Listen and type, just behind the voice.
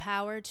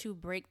power to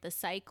break the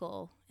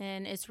cycle.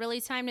 And it's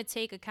really time to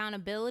take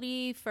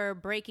accountability for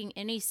breaking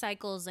any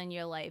cycles in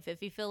your life.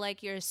 If you feel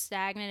like you're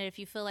stagnant, if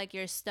you feel like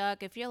you're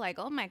stuck, if you're like,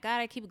 oh my God,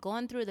 I keep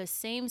going through the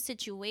same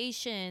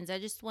situations, I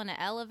just want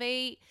to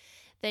elevate,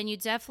 then you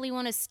definitely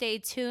want to stay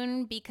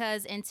tuned,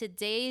 because in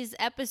today's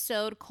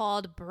episode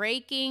called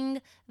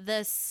Breaking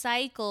the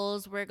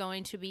Cycles, we're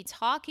going to be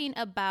talking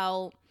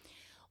about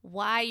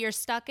why you're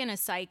stuck in a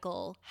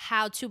cycle,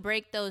 how to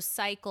break those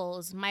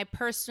cycles, my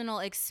personal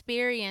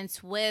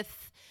experience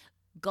with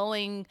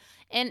going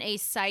in a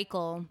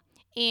cycle,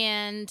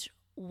 and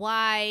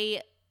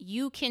why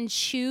you can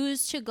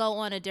choose to go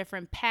on a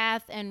different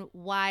path, and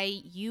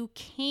why you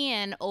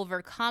can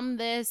overcome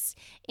this,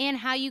 and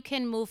how you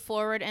can move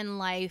forward in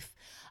life,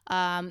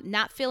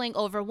 not feeling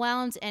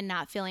overwhelmed and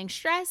not feeling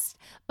stressed.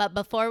 But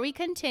before we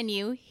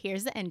continue,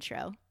 here's the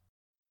intro.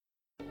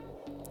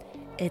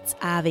 It's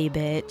Avi,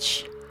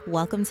 bitch.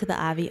 Welcome to the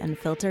Avi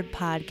Unfiltered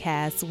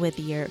podcast with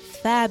your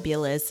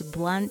fabulous,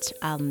 blunt,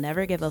 I'll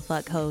never give a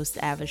fuck host,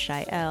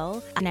 Avishai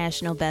L.,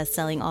 national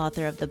best-selling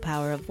author of The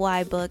Power of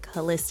Why book,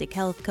 holistic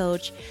health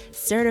coach,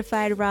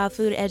 certified raw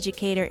food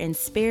educator, and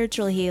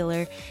spiritual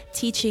healer,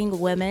 teaching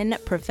women,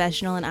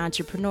 professional and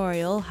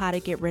entrepreneurial, how to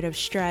get rid of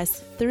stress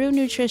through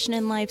nutrition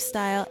and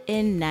lifestyle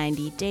in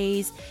 90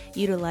 days,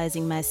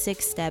 utilizing my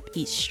 6-step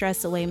Eat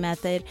Stress Away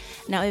method.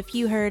 Now, if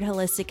you heard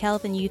holistic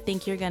health and you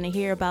think you're going to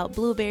hear about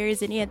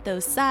blueberries and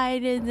anthocyanins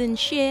and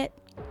shit,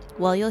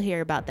 well, you'll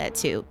hear about that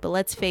too. But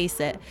let's face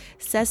it,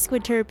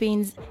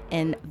 sesquiterpenes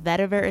and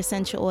vetiver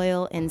essential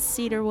oil and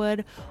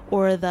cedarwood,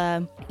 or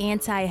the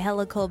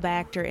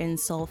anti-helicobacter and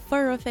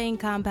sulforaphane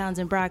compounds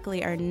in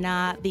broccoli, are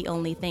not the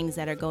only things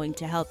that are going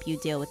to help you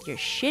deal with your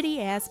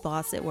shitty ass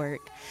boss at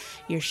work,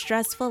 your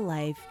stressful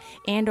life,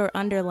 and or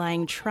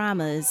underlying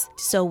traumas.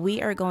 So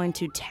we are going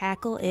to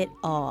tackle it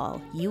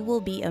all. You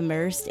will be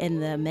immersed in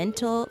the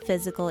mental,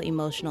 physical,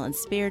 emotional, and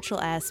spiritual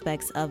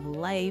aspects of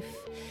life.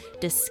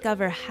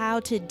 Discover how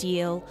to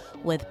deal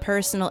with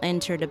personal,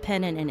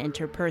 interdependent, and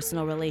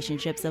interpersonal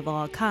relationships of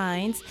all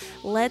kinds.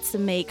 Let's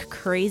make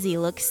crazy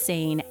look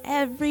sane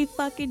every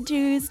fucking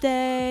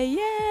Tuesday.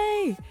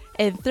 Yay!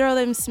 And throw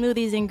them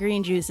smoothies and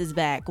green juices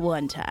back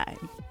one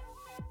time.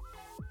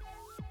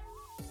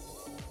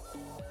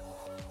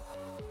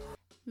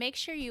 Make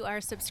sure you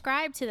are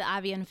subscribed to the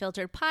Avi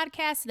Unfiltered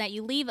podcast and that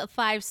you leave a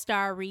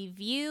 5-star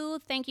review.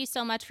 Thank you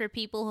so much for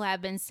people who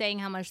have been saying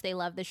how much they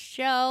love the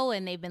show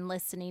and they've been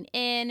listening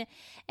in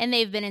and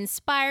they've been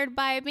inspired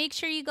by it. Make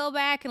sure you go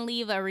back and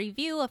leave a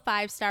review, a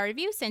 5-star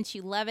review, since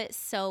you love it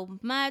so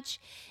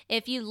much.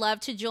 If you'd love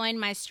to join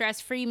my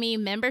Stress Free Me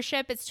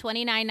membership, it's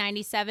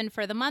 $29.97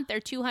 for the month or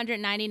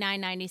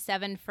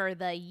 $299.97 for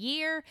the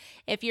year.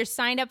 If you're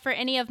signed up for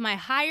any of my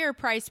higher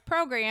price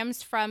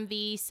programs, from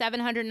the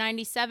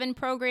 $797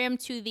 program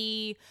to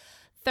the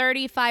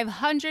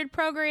 $3,500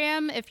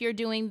 program, if you're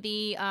doing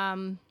the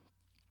online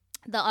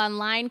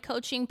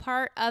coaching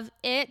part of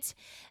it,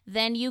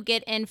 then you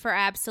get in for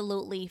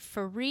absolutely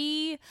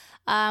free.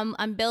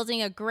 I'm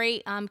building a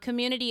great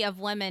community of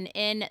women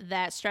in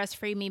that Stress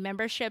Free Me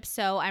membership,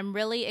 so I'm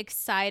really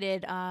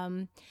excited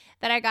that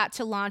I got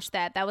to launch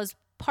that. That was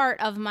part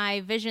of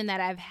my vision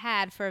that I've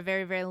had for a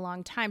very, very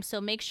long time.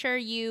 So make sure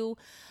you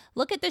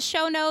look at the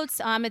show notes.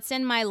 It's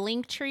in my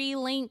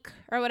Linktree link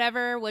or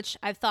whatever, which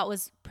I thought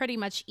was pretty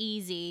much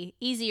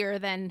easier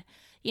than,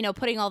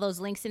 putting all those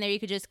links in there. You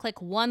could just click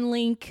one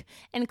link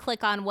and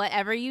click on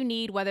whatever you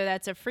need, whether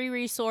that's a free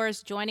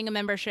resource, joining a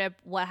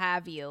membership, what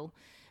have you.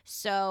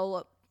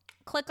 So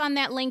click on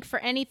that link for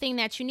anything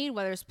that you need,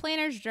 whether it's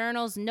planners,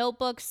 journals,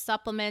 notebooks,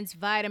 supplements,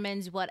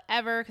 vitamins,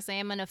 whatever, because I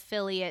am an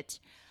affiliate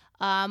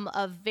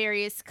of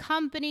various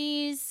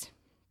companies,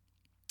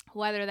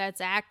 whether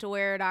that's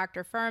Activewear,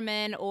 Dr.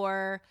 Furman,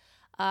 or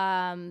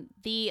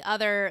the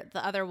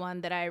other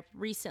one that I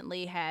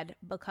recently had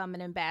become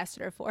an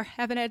ambassador for.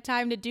 Haven't had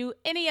time to do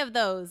any of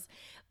those,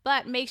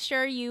 but make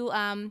sure you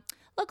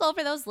look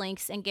over those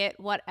links and get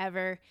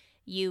whatever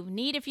you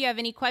need. If you have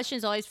any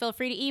questions, always feel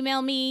free to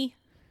email me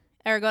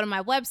or go to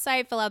my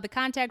website, fill out the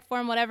contact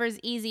form, whatever is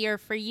easier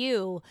for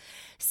you.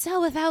 So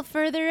without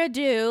further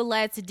ado,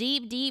 let's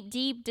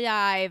deep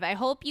dive. I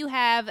hope you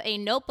have a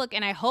notebook,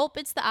 and I hope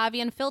it's the Avi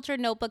Unfiltered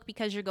notebook,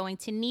 because you're going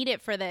to need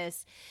it for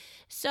this.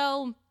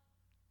 So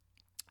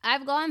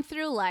I've gone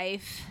through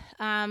life,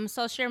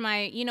 so I'll share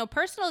my,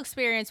 personal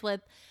experience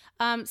with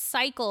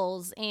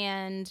cycles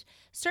and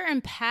certain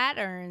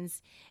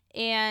patterns.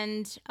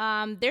 And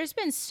there's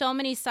been so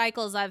many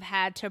cycles I've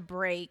had to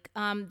break.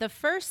 The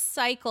first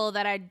cycle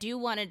that I do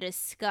want to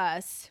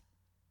discuss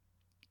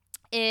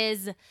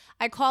is,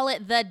 I call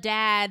it the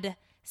dad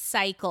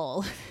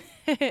cycle.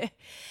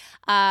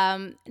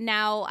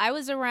 Now, I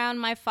was around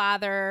my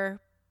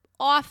father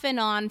off and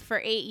on for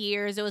 8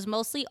 years. It was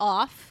mostly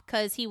off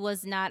because he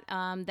was not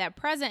that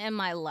present in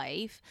my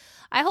life.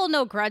 I hold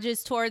no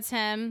grudges towards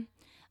him.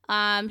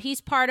 He's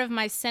part of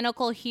my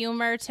cynical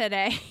humor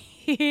today.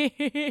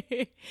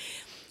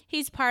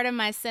 He's part of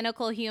my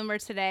cynical humor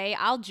today.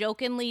 I'll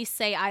jokingly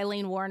say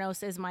Eileen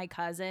Wuornos is my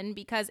cousin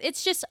because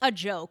it's just a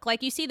joke.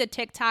 Like, you see the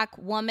TikTok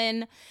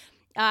woman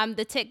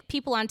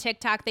People on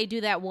TikTok, they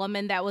do that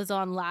woman that was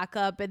on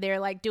lockup and they're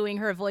like doing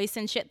her voice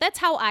and shit. That's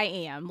how I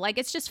am. Like,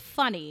 it's just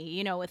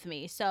funny, with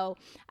me. So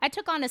I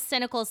took on a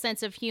cynical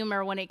sense of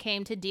humor when it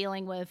came to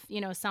dealing with,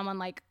 someone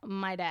like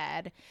my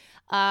dad.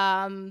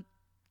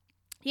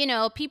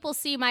 People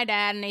see my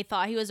dad and they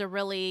thought he was a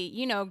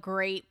really,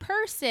 great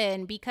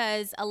person,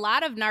 because a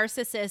lot of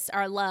narcissists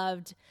are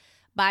loved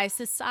by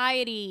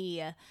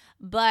society.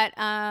 But,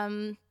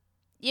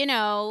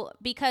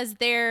 because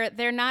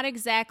they're not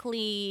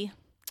exactly,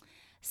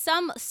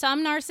 some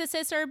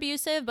narcissists are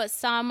abusive, but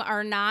some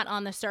are not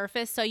on the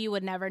surface, so you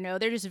would never know.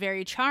 They're just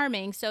very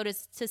charming. So to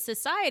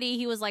society,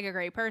 he was like a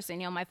great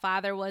person. My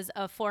father was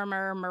a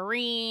former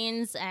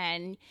Marines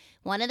and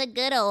one of the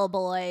good old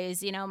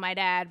boys, my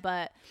dad,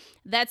 but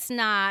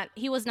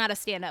he was not a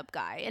stand-up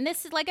guy. And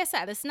this is, like I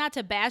said, this is not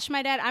to bash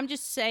my dad. I'm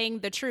just saying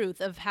the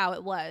truth of how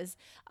it was.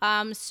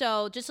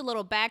 So just a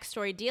little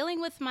backstory.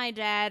 Dealing with my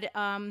dad,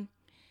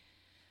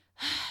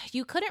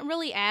 you couldn't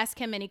really ask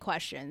him any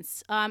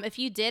questions. If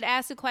you did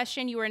ask a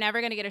question, you were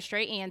never going to get a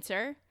straight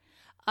answer.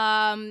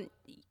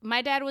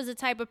 My dad was the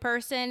type of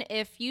person,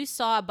 if you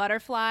saw a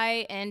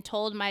butterfly and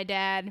told my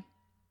dad,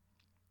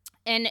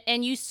 and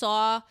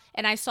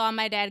I saw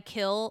my dad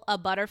kill a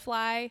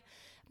butterfly,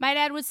 my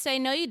dad would say,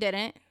 no, you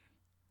didn't.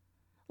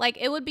 Like,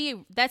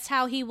 that's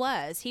how he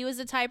was. He was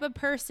the type of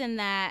person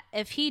that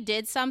if he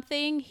did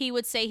something, he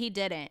would say he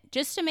didn't,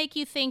 just to make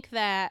you think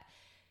that,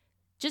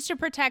 just to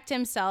protect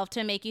himself,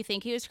 to make you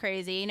think he was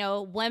crazy.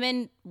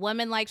 Women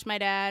liked my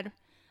dad.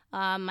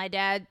 My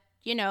dad,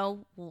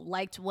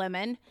 liked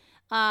women.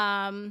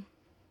 And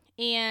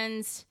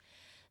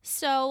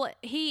so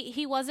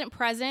he wasn't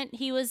present.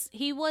 He was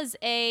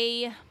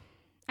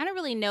I don't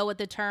really know what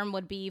the term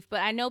would be, but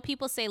I know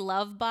people say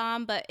love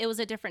bomb, but it was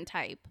a different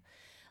type.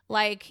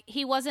 Like,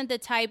 he wasn't the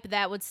type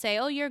that would say,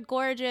 oh, you're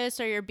gorgeous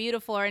or you're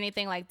beautiful or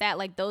anything like that,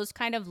 like those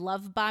kind of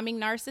love bombing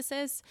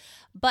narcissists.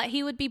 But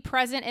he would be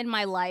present in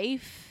my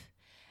life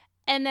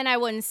and then I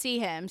wouldn't see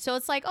him. So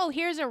it's like, oh,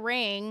 here's a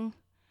ring,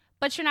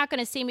 but you're not going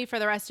to see me for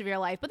the rest of your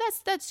life. But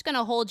that's going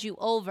to hold you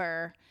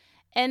over.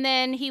 And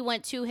then he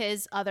went to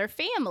his other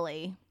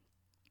family,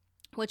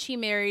 which he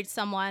married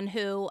someone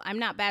who, I'm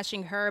not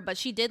bashing her, but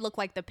she did look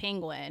like the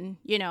penguin.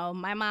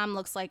 My mom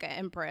looks like an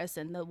empress,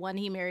 and the one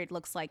he married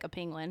looks like a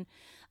penguin.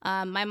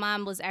 My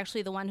mom was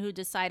actually the one who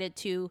decided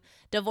to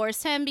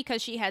divorce him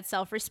because she had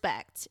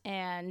self-respect.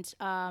 And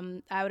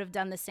I would have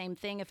done the same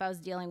thing if I was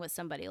dealing with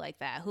somebody like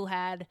that who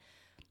had,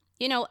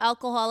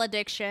 alcohol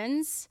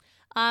addictions.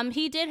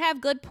 He did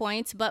have good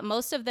points, but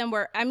most of them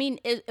were,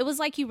 it was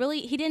like he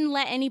didn't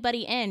let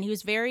anybody in. He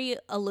was very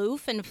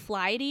aloof and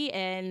flighty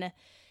and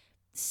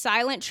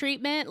silent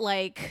treatment,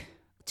 like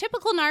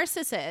typical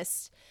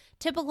narcissist.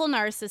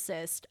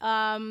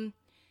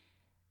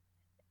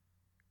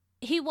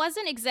 He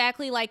wasn't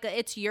exactly like a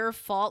it's your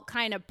fault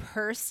kind of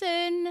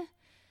person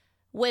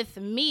with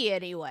me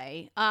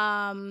anyway.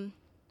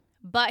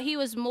 But he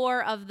was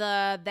more of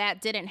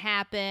that didn't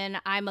happen,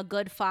 I'm a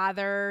good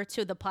father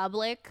to the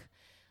public,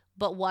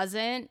 but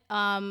wasn't.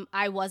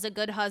 I was a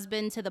good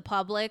husband to the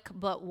public,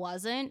 but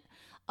wasn't.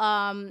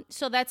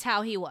 So that's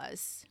how he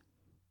was.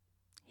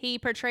 He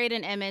portrayed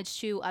an image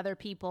to other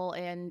people,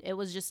 and it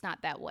was just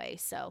not that way.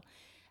 So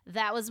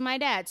that was my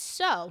dad.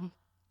 So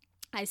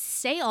I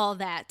say all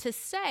that to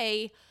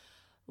say,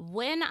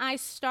 when I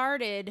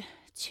started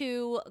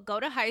to go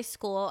to high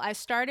school, I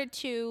started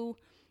to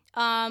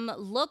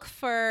look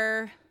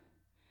for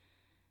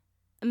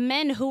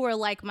men who were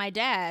like my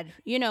dad,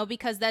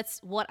 because that's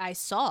what I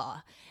saw.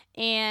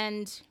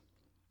 And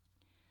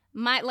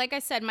like I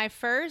said, my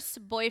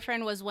first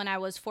boyfriend was when I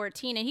was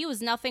 14, and he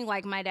was nothing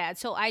like my dad.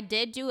 So I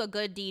did do a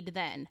good deed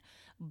then.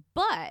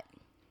 But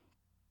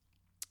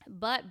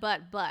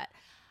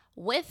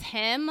with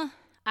him,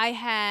 I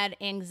had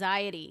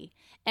anxiety.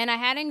 And I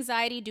had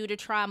anxiety due to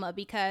trauma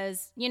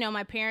because,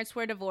 my parents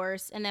were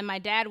divorced, and then my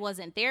dad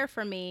wasn't there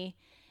for me.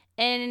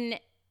 And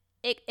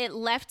it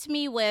left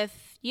me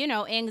with,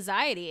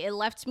 anxiety. It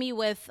left me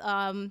with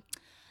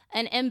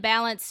an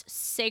imbalanced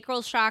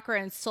sacral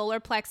chakra and solar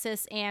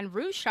plexus and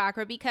root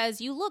chakra, because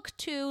you look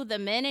to the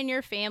men in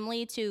your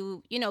family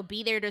to,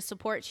 be there to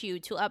support you,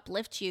 to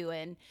uplift you.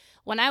 And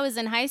when I was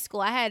in high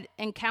school, I had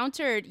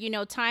encountered,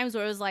 times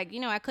where it was like,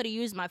 I could have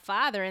used my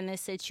father in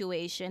this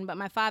situation, but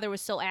my father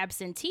was so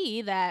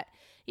absentee that,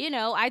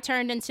 I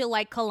turned into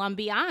like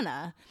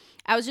Columbiana.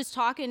 I was just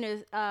talking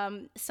to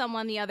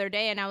someone the other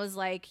day, and I was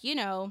like,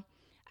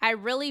 I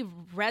really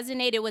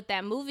resonated with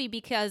that movie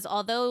because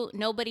although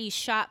nobody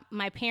shot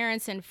my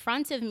parents in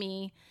front of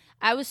me,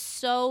 I was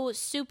so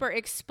super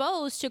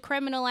exposed to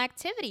criminal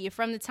activity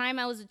from the time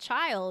I was a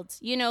child,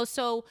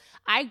 so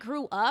I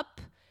grew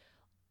up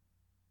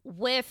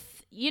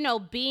with,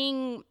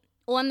 being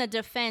on the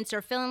defense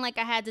or feeling like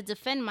I had to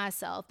defend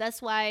myself.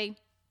 That's why,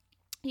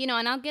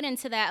 and I'll get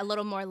into that a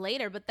little more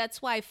later, but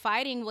that's why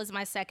fighting was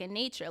my second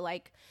nature.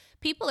 Like,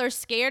 people are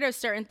scared of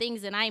certain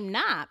things and I'm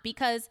not,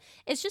 because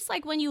it's just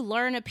like when you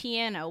learn a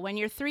piano when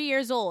you're 3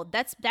 years old,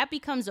 that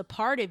becomes a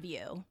part of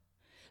you.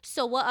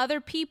 So what other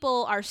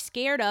people are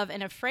scared of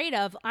and afraid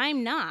of,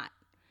 I'm not.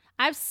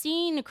 I've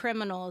seen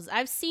criminals.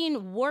 I've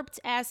seen warped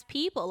ass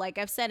people, like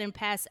I've said in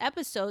past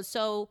episodes.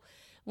 So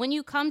when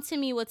you come to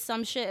me with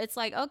some shit, it's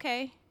like,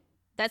 okay,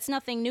 that's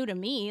nothing new to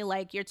me.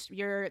 Like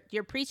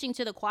you're preaching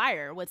to the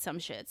choir with some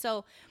shit.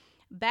 So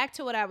back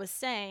to what I was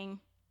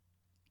saying,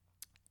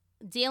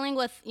 dealing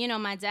with,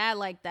 my dad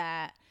like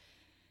that,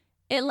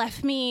 it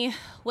left me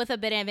with a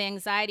bit of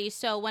anxiety.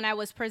 So when I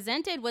was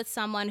presented with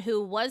someone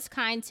who was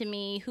kind to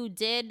me, who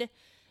did,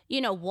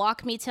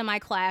 walk me to my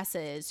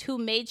classes, who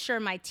made sure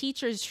my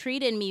teachers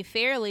treated me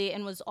fairly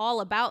and was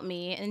all about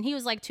me, and he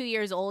was like 2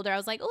 years older, I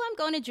was like, oh, I'm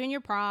going to junior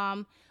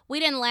prom.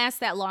 We didn't last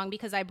that long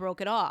because I broke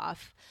it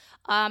off.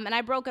 And I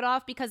broke it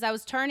off because I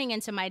was turning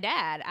into my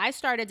dad. I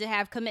started to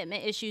have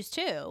commitment issues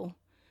too.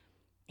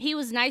 He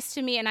was nice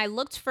to me, and I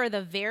looked for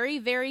the very,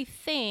 very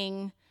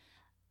thing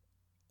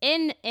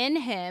in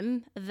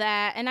him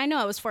that, and I know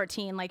I was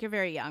 14, like you're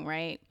very young,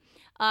 right?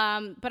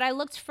 But I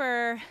looked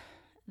for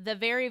the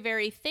very,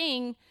 very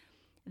thing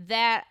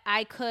that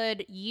I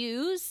could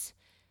use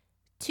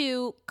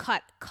to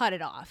cut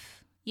it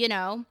off,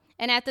 And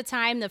at the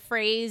time, the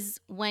phrase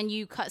when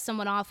you cut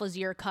someone off was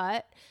your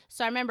cut.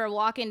 So I remember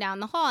walking down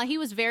the hall, and he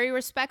was very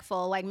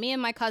respectful. Like, me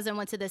and my cousin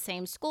went to the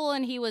same school,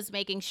 and he was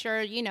making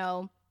sure,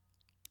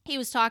 he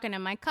was talking to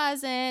my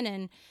cousin,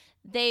 and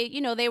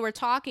they were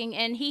talking,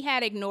 and he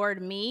had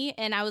ignored me.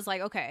 And I was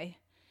like, okay,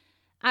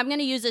 I'm going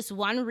to use this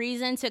one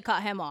reason to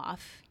cut him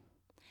off.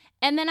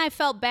 And then I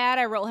felt bad.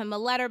 I wrote him a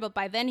letter, but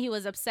by then he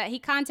was upset. He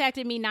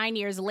contacted me 9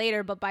 years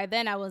later, but by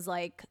then I was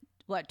like,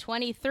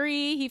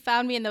 23? He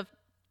found me in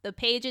the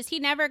pages. He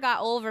never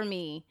got over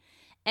me.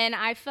 And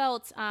I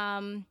felt,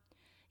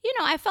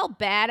 I felt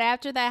bad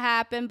after that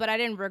happened, but I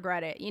didn't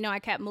regret it. I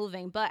kept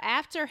moving. But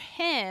after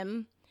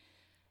him,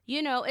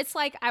 it's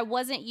like I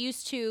wasn't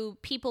used to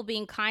people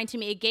being kind to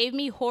me. It gave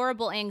me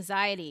horrible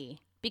anxiety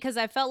because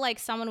I felt like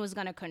someone was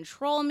going to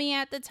control me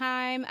at the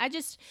time.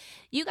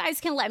 You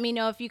guys can let me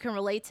know if you can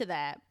relate to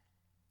that.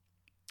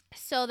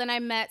 So then I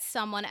met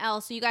someone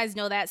else. So you guys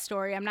know that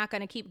story. I'm not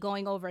going to keep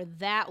going over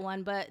that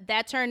one, but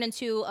that turned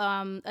into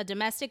a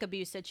domestic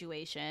abuse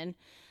situation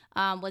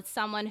with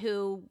someone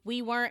who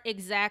we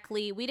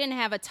didn't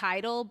have a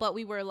title, but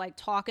we were like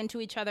talking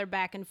to each other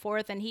back and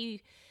forth, and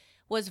he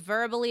was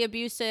verbally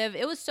abusive.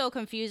 It was so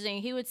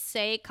confusing. He would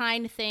say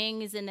kind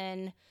things and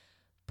then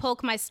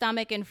poke my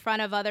stomach in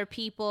front of other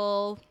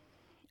people.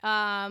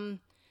 I've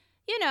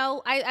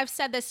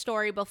said this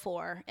story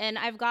before, and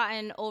I've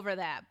gotten over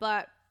that.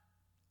 But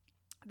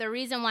the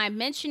reason why I'm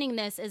mentioning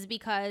this is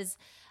because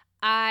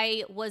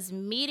I was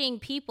meeting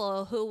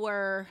people who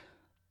were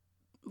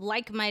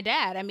like my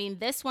dad. I mean,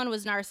 this one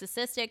was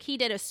narcissistic. He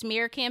did a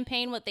smear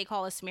campaign, what they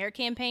call a smear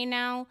campaign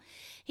now.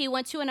 He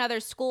went to another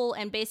school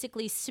and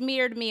basically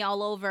smeared me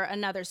all over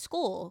another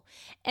school.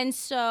 And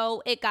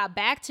so it got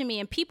back to me,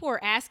 and people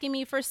were asking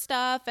me for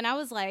stuff. And I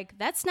was like,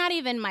 that's not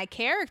even my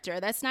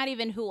character. That's not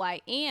even who I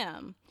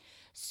am.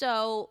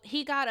 So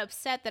he got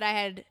upset that I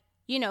had,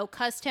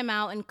 cussed him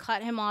out and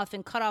cut him off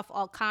and cut off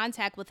all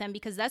contact with him,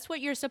 because that's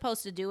what you're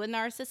supposed to do with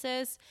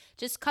narcissists.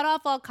 Just cut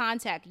off all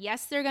contact.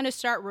 Yes, they're going to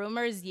start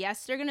rumors.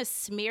 Yes, they're going to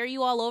smear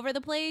you all over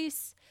the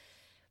place,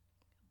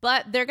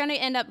 but they're going to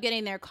end up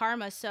getting their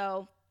karma.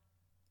 So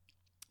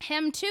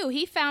him too,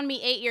 he found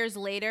me 8 years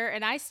later,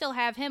 and I still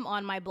have him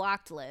on my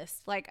blocked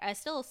list. Like,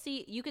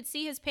 you could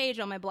see his page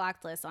on my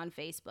blocked list on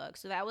Facebook.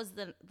 So that was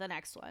the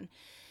next one.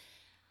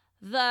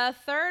 The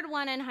third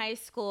one in high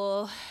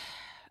school,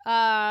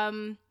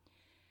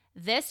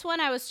 this one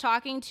I was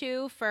talking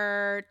to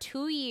for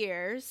 2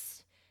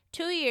 years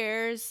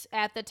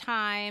at the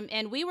time,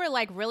 and we were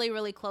like really,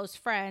 really close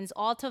friends,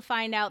 all to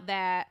find out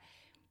that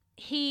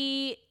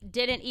he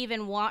didn't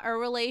even want a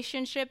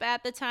relationship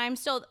at the time.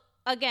 So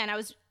again, I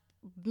was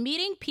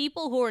meeting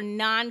people who were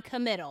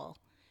non-committal.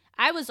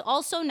 I was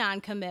also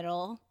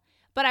non-committal,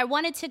 but I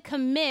wanted to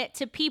commit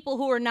to people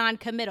who were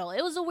non-committal.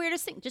 It was the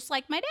weirdest thing, just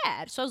like my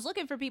dad. So I was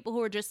looking for people who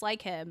were just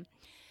like him.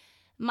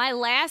 My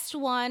last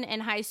one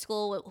in high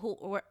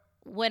school,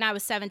 when I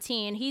was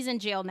 17, he's in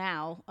jail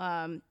now.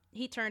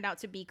 He turned out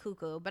to be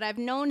cuckoo, but I've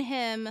known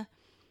him.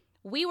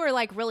 We were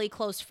like really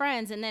close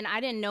friends, and then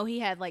I didn't know he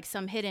had like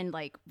some hidden,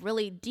 like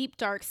really deep,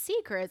 dark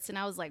secrets. And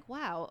I was like,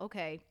 wow,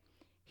 okay.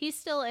 He's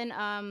still in,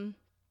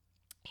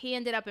 he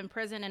ended up in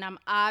prison, and I'm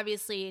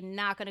obviously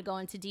not going to go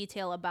into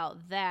detail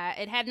about that.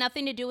 It had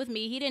nothing to do with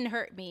me. He didn't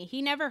hurt me.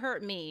 He never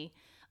hurt me,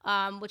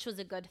 which was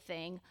a good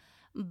thing.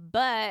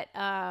 But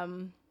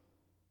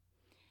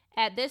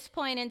at this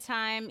point in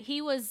time,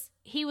 he was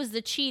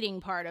the cheating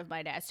part of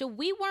my dad. So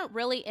we weren't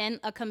really in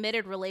a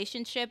committed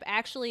relationship.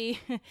 Actually,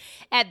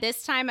 at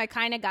this time, I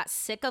kind of got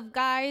sick of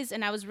guys,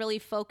 and I was really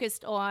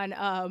focused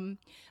on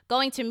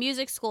going to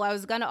music school. I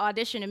was going to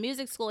audition in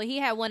music school. He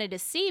had wanted to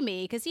see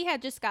me because he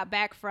had just got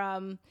back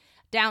from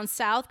down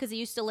south, because he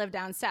used to live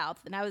down south,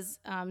 and I was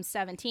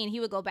 17. He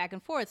would go back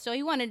and forth. So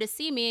he wanted to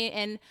see me.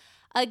 And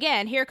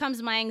again, here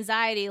comes my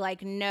anxiety.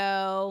 Like,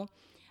 no,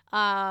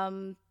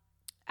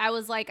 I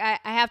was like, I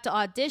have to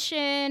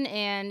audition.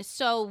 And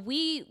so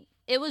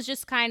it was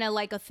just kind of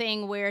like a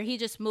thing where he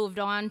just moved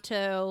on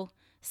to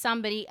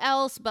somebody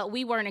else, but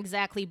we weren't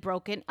exactly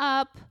broken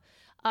up.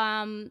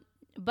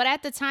 But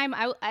at the time,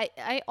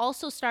 I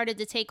also started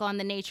to take on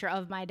the nature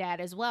of my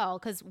dad as well.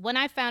 Because when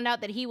I found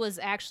out that he was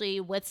actually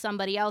with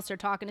somebody else or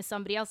talking to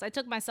somebody else, I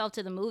took myself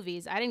to the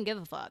movies. I didn't give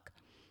a fuck.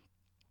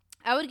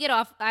 I would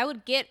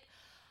get,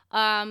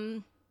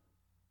 what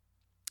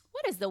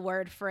is the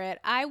word for it?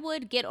 I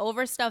would get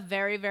over stuff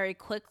very, very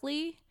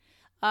quickly,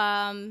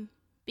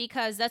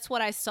 because that's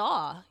what I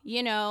saw.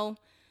 You know,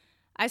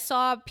 I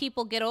saw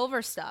people get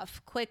over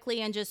stuff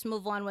quickly and just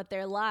move on with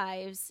their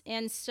lives.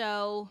 And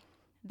so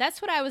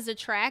that's what I was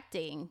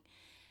attracting.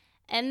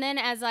 And then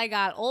as I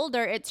got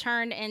older, it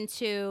turned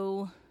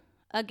into,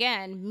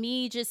 again,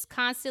 me just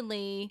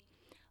constantly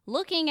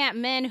looking at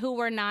men who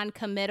were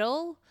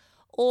non-committal,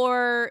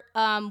 or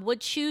would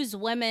choose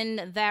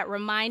women that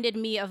reminded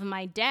me of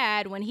my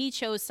dad when he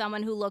chose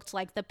someone who looked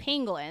like the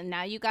Penguin.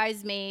 Now, you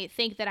guys may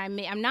think that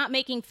I'm not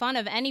making fun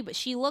of any, but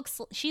she looked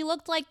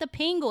like the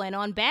Penguin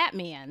on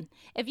Batman.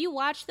 If you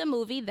watch the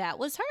movie, that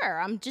was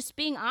her. I'm just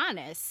being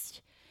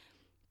honest.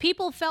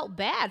 People felt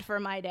bad for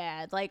my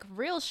dad, like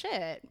real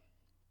shit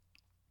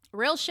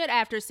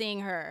after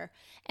seeing her.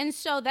 And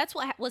so that's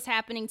what was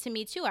happening to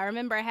me too. I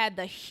remember I had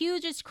the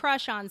hugest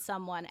crush on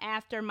someone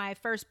after my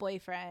first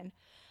boyfriend,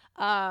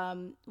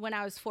 when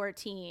I was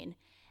 14.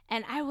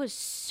 And I was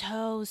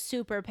so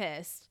super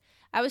pissed.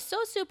 I was so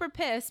super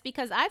pissed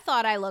because I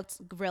thought I looked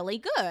really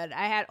good.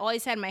 I had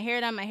always had my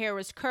hair done. My hair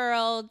was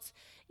curled.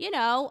 You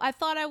know, I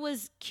thought I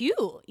was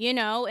cute, you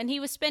know, and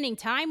he was spending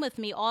time with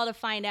me, all to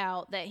find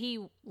out that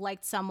he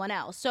liked someone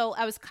else. So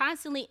I was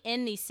constantly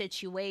in these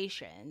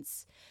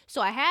situations. So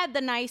I had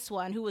the nice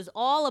one who was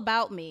all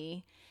about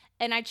me,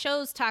 and I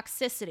chose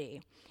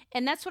toxicity.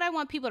 And that's what I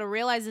want people to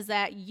realize, is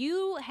that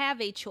you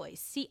have a choice.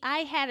 See, I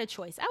had a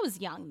choice. I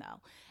was young though.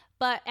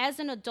 But as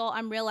an adult,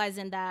 I'm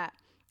realizing that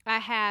I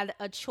had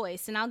a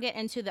choice, and I'll get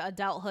into the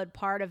adulthood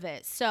part of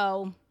it.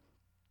 So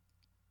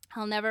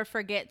I'll never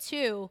forget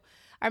too,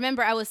 I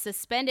remember I was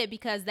suspended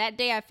because that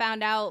day I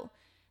found out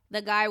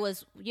the guy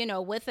was, you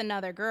know, with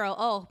another girl.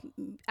 Oh,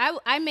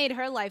 I made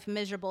her life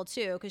miserable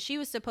too, because she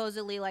was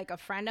supposedly like a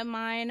friend of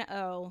mine.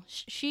 Oh,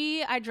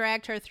 I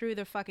dragged her through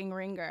the fucking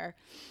ringer.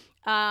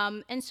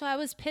 And so I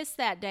was pissed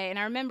that day. And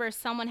I remember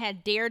someone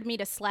had dared me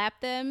to slap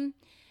them.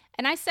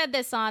 And I said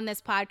this on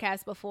this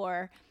podcast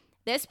before.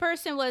 This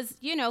person was,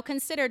 you know,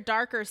 considered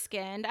darker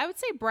skinned. I would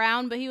say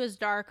brown, but he was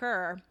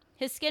darker.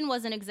 His skin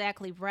wasn't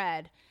exactly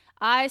red.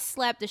 I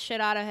slapped the shit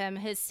out of him.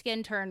 His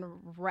skin turned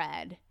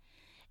red.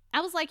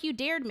 I was like, you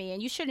dared me,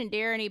 and you shouldn't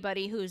dare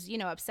anybody who's, you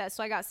know, upset.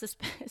 So I got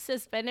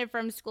suspended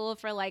from school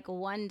for like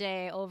one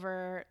day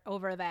over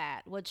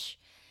that, which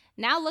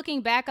now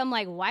looking back, I'm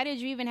like, why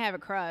did you even have a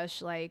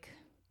crush? Like,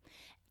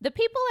 the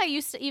people I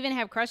used to even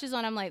have crushes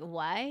on, I'm like,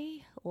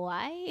 why?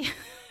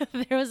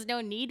 There was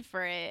no need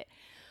for it.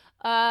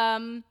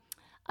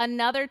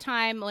 Another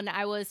time when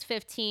I was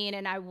 15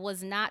 and I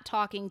was not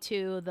talking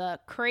to the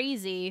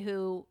crazy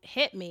who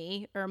hit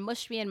me or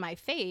mushed me in my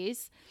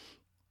face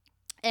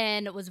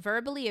and was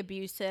verbally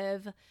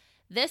abusive.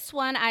 This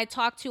one I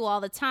talked to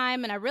all the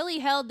time, and I really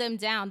held them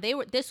down.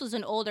 This was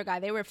an older guy.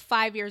 They were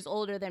 5 years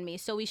older than me,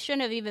 so we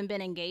shouldn't have even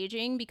been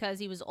engaging because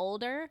he was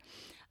older.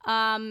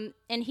 And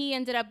he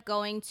ended up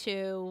going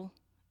to,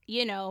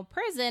 you know,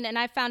 prison, and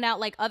I found out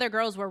like other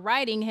girls were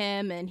writing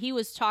him and he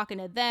was talking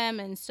to them.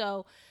 And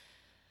so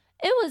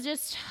it was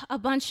just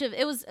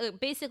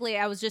basically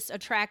I was just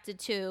attracted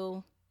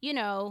to, you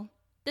know,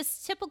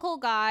 this typical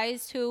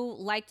guys who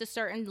liked a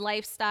certain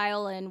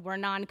lifestyle and were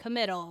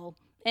non-committal.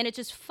 And it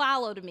just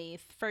followed me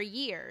for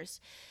years.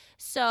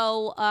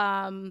 So,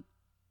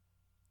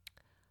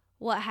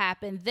 what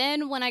happened?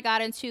 Then when I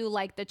got into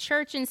like the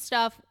church and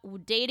stuff,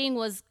 dating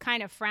was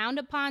kind of frowned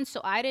upon.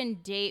 So I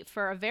didn't date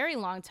for a very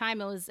long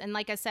time. And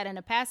like I said in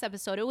a past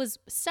episode, it was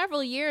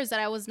several years that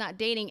I was not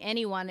dating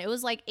anyone. It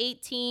was like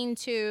 18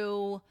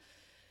 to...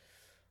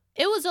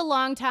 It was a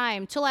long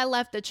time till I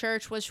left the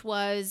church, which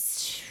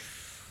was,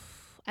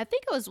 I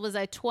think it was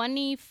I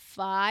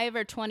 25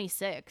 or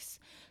 26.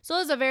 So it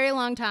was a very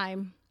long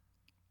time.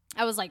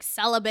 I was like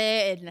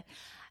celibate, and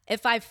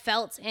if I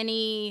felt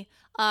any,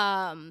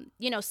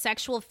 you know,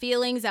 sexual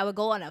feelings, I would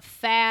go on a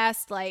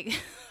fast.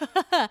 Like,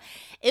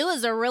 it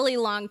was a really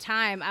long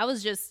time.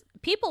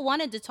 People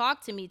wanted to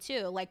talk to me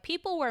too. Like,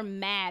 people were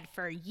mad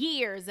for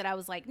years that I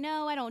was like,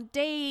 no, I don't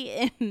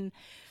date. And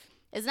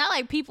it's not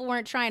like people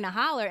weren't trying to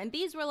holler. And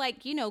these were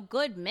like, you know,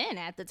 good men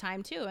at the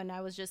time too. And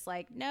I was just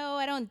like, no,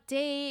 I don't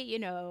date, you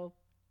know.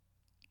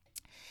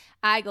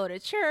 I go to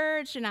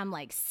church and I'm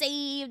like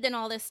saved and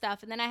all this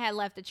stuff. And then I had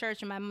left the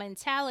church and my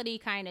mentality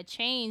kind of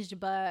changed.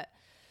 But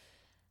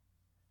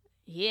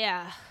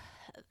yeah,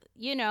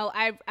 you know,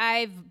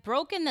 I've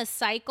broken the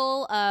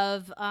cycle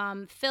of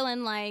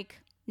feeling like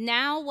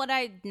now what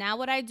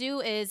I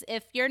do is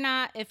if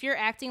you're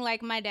acting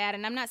like my dad,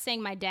 and I'm not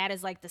saying my dad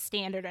is like the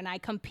standard and I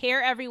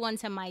compare everyone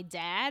to my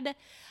dad,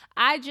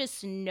 I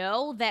just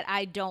know that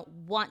I don't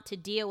want to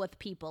deal with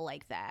people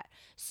like that.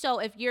 So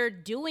if you're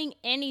doing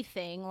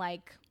anything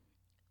like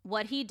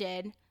what he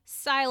did,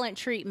 silent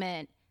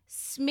treatment,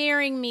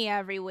 smearing me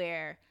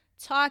everywhere,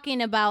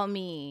 talking about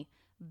me,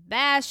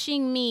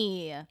 bashing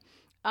me,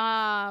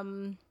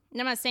 and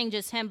I'm not saying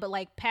just him, but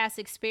like past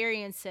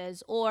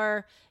experiences,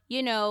 or,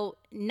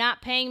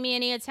 not paying me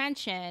any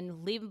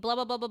attention, leave, blah,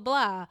 blah, blah, blah,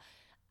 blah.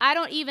 I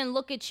don't even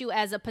look at you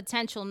as a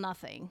potential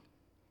nothing.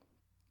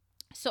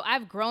 So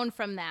I've grown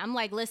from that. I'm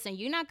like, listen,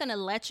 you're not going to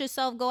let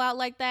yourself go out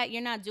like that.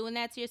 You're not doing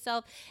that to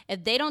yourself.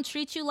 If they don't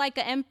treat you like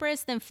an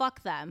empress, then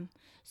fuck them.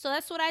 So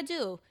that's what I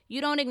do.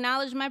 You don't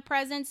acknowledge my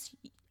presence,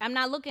 I'm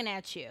not looking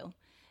at you.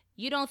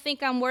 You don't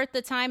think I'm worth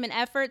the time and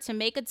effort to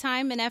make a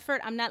time and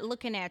effort, I'm not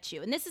looking at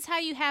you. And this is how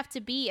you have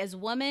to be as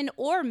women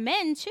or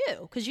men too,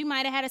 because you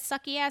might have had a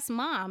sucky ass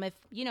mom if,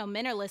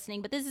 men are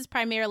listening. But this is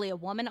primarily a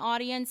woman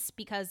audience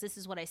because this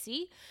is what I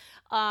see.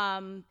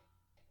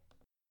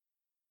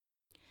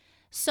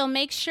 So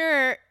make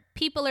sure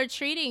people are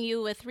treating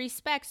you with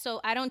respect. So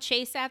I don't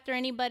chase after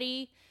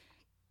anybody.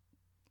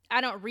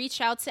 I don't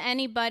reach out to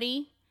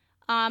anybody.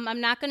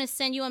 I'm not going to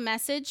send you a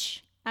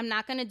message. I'm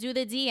not going to do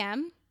the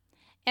DM.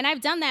 And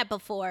I've done that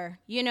before.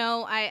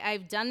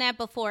 I've done that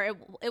before.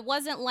 It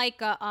wasn't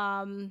like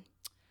a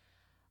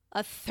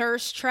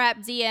thirst trap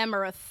DM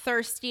or a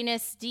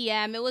thirstiness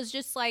DM. It was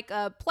just like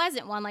a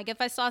pleasant one. Like if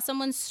I saw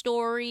someone's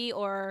story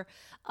or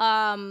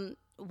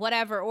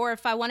whatever, or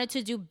if I wanted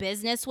to do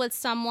business with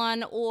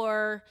someone,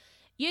 or,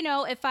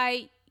 if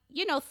I,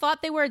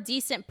 thought they were a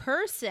decent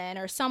person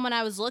or someone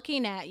I was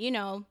looking at,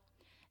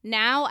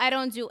 now I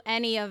don't do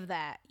any of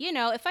that.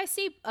 If I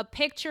see a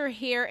picture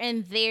here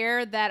and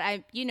there that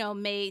I,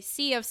 may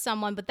see of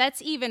someone, but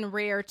that's even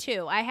rare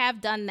too. I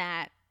have done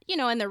that,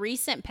 in the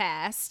recent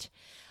past.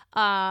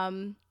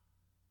 But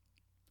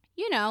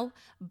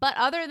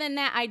other than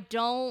that, I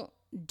don't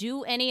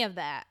do any of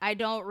that. I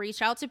don't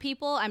reach out to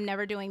people. I'm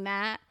never doing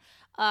that.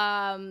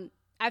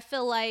 I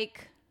feel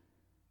like,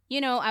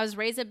 I was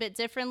raised a bit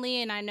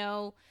differently, and I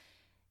know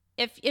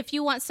if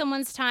you want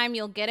someone's time,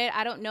 you'll get it.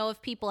 I don't know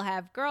if people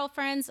have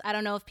girlfriends. I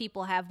don't know if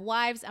people have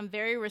wives. I'm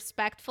very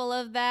respectful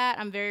of that.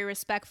 I'm very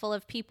respectful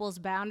of people's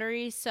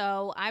boundaries.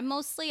 So I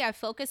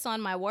focus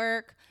on my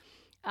work.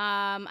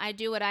 I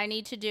do what I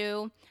need to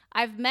do.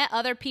 I've met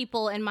other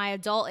people in my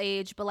adult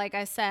age, but like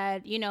I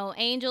said,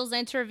 angels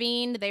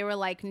intervened. They were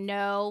like,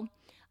 no.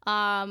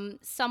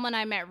 Someone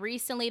I met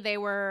recently,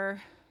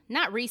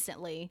 not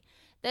recently.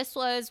 This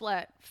was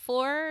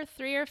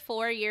 3 or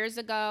 4 years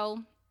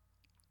ago.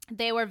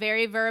 They were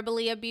very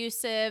verbally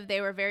abusive. They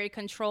were very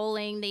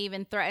controlling. They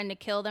even threatened to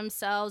kill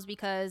themselves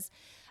because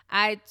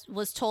I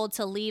was told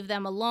to leave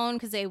them alone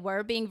because they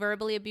were being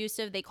verbally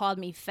abusive. They called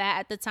me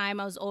fat at the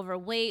time. I was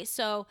overweight.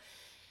 So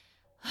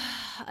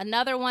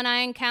another one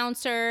I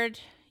encountered,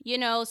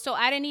 so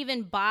I didn't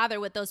even bother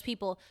with those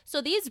people. So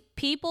these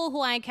people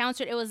who I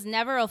encountered, it was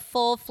never a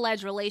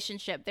full-fledged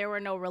relationship. There were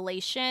no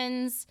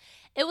relations.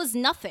 It was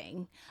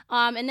nothing.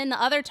 And then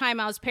the other time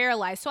I was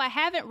paralyzed. So I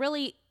haven't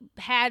really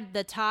had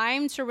the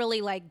time to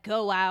really like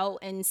go out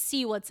and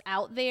see what's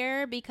out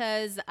there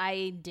because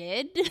I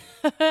did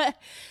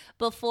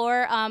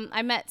before.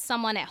 I met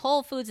someone at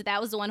Whole Foods.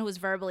 That was the one who was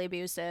verbally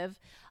abusive.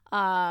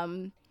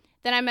 Then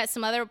I met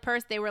some other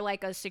person. They were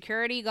like a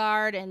security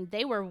guard and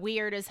they were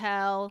weird as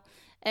hell.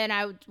 And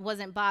I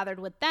wasn't bothered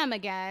with them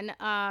again.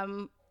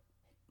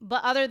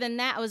 But other than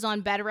that, I was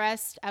on bed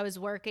rest. I was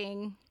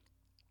working.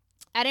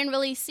 I didn't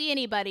really see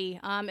anybody.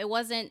 It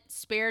wasn't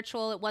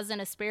spiritual. It wasn't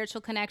a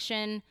spiritual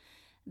connection.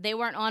 They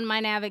weren't on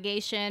my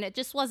navigation. It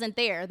just wasn't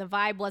there. The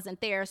vibe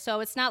wasn't there. So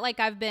it's not like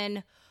I've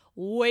been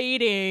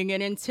waiting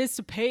and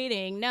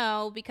anticipating.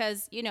 No,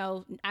 because,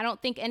 I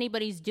don't think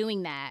anybody's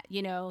doing that.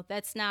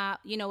 That's not,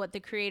 what the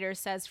creator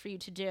says for you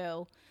to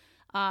do.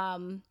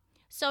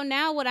 So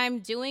now what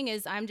I'm doing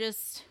is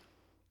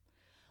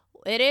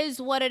it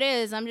is what it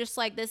is. I'm just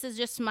like, this is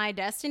just my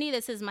destiny.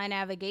 This is my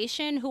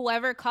navigation.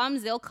 Whoever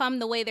comes, they'll come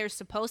the way they're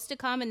supposed to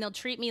come, and they'll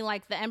treat me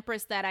like the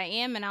empress that I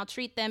am, and I'll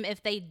treat them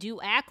if they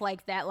do act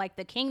like that, like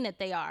the king that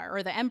they are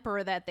or the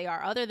emperor that they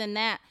are. Other than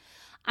that,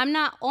 I'm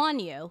not on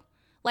you.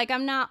 Like,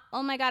 I'm not,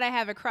 oh my God, I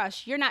have a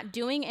crush. You're not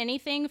doing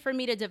anything for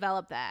me to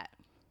develop that.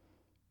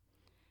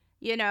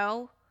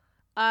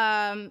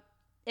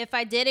 If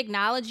I did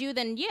acknowledge you,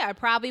 then yeah, I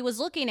probably was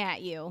looking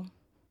at you.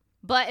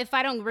 But if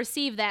I don't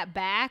receive that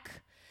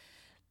back,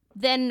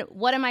 then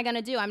what am I going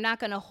to do? I'm not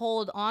going to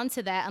hold on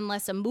to that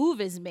unless a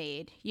move is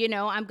made.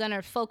 I'm going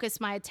to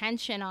focus my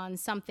attention on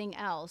something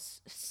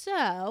else.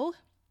 So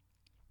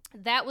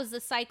that was the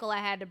cycle I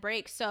had to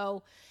break.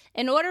 So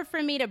in order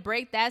for me to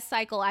break that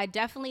cycle, I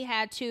definitely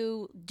had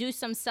to do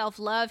some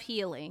self-love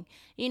healing.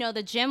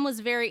 The gym was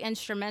very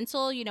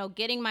instrumental,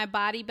 getting my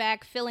body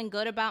back, feeling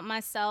good about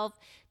myself.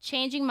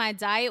 Changing my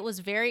diet was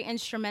very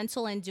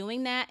instrumental in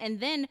doing that. And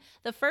then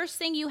the first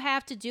thing you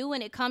have to do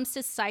when it comes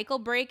to cycle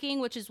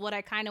breaking, which is what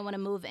I kind of want to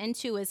move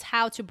into, is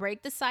how to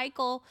break the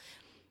cycle.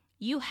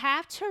 You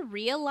have to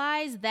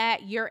realize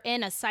that you're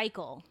in a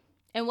cycle.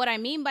 And what I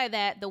mean by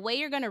that, the way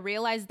you're going to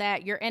realize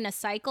that you're in a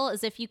cycle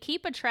is if you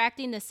keep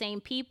attracting the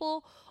same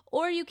people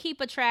or you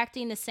keep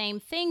attracting the same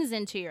things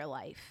into your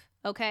life,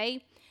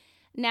 okay?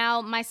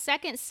 Now, my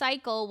second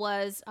cycle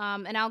was,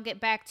 and I'll get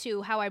back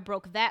to how I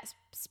broke that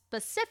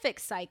specific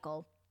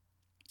cycle,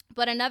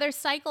 but another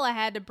cycle I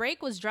had to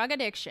break was drug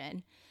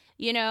addiction.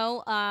 you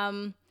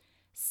know.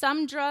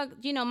 Some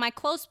drug, my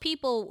close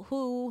people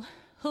who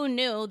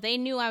knew, they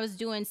knew I was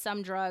doing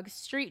some drugs,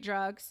 street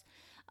drugs.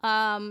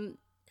 Um,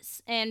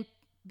 and,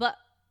 but,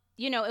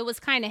 it was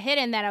kind of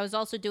hidden that I was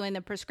also doing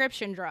the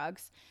prescription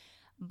drugs.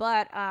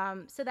 But,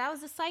 so that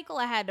was a cycle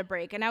I had to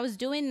break. And I was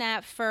doing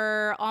that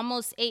for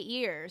almost 8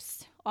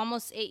 years,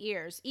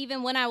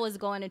 even when I was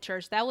going to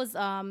church. That was,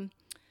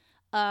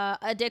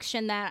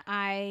 addiction that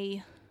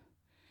I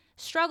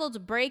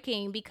struggled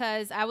breaking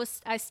because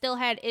I still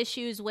had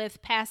issues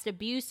with past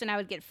abuse, and I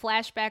would get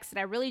flashbacks that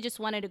I really just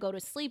wanted to go to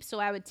sleep. So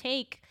I would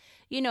take,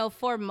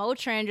 for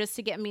Motrin just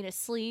to get me to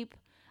sleep.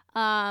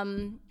 I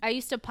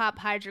used to pop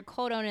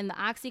hydrocodone and the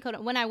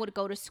oxycodone when I would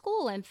go to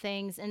school and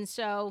things. And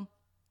so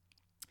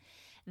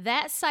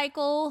that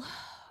cycle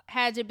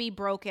had to be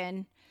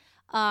broken.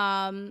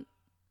 And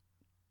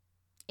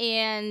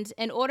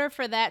in order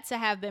for that to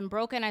have been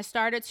broken, I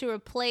started to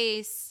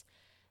replace,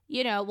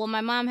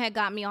 my mom had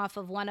got me off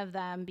of one of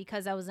them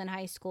because I was in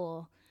high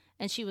school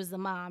and she was the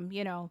mom,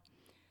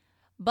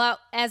 But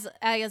as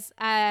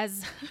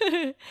as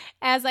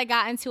I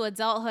got into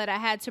adulthood, I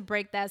had to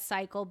break that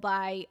cycle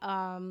by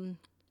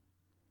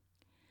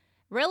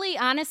really,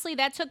 honestly,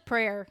 that took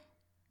prayer.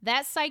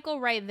 That cycle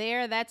right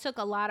there, that took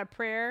a lot of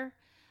prayer.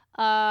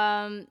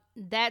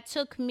 That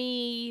took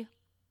me,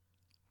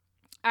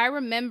 I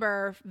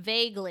remember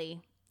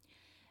vaguely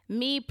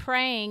me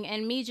praying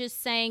and me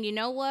just saying, you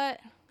know what?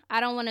 I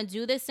don't want to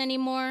do this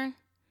anymore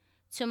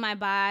to my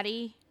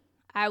body.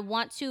 I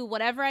want to,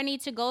 whatever I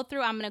need to go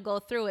through, I'm going to go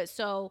through it.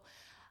 So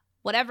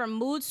whatever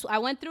I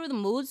went through the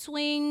mood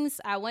swings.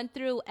 I went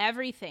through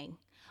everything.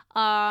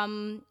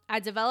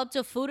 I developed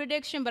a food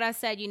addiction, but I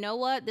said, you know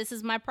what? This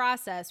is my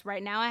process.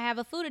 Right now I have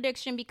a food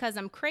addiction because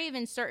I'm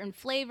craving certain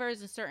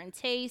flavors and certain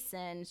tastes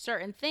and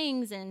certain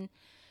things. And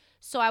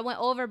so I went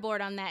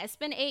overboard on that. It's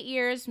been 8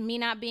 years, me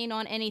not being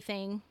on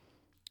anything.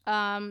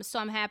 So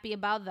I'm happy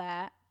about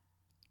that.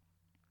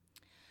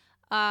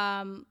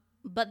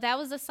 But that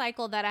was a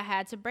cycle that I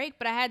had to break,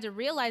 but I had to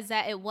realize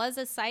that it was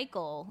a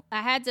cycle.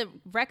 I had to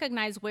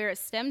recognize where it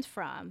stemmed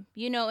from,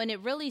 and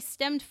it really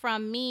stemmed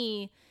from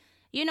me,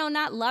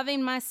 not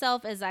loving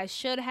myself as I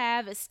should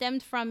have. It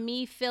stemmed from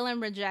me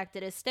feeling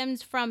rejected. It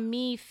stemmed from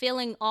me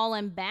feeling all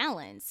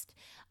imbalanced.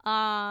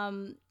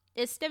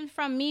 It stemmed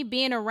from me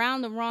being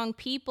around the wrong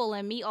people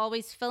and me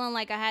always feeling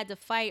like I had to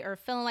fight or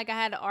feeling like I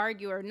had to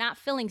argue or not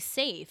feeling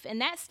safe.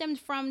 And that stemmed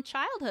from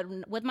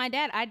childhood with my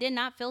dad. I did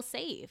not feel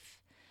safe.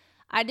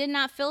 I did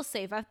not feel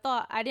safe. I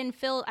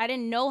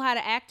didn't know how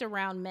to act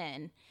around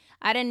men.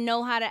 I didn't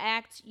know how to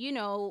act,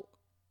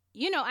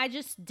 I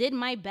just did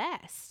my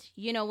best,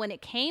 when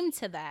it came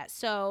to that.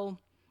 So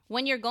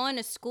when you're going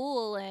to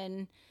school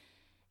and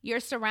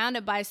you're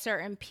surrounded by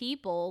certain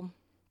people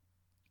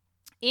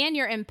and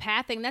you're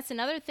empathic, that's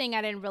another thing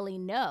I didn't really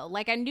know.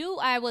 Like, I knew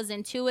I was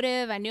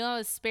intuitive. I knew I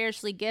was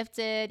spiritually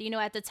gifted.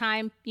 At the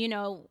time,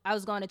 I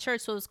was going to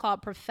church, so it was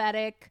called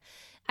prophetic.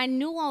 I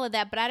knew all of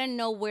that, but I didn't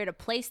know where to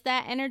place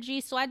that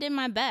energy. So I did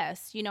my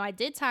best. I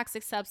did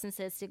toxic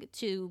substances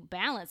to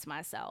balance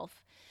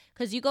myself.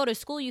 Because you go to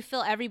school, you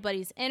feel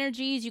everybody's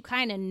energies. You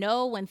kind of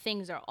know when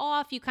things are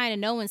off. You kind of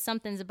know when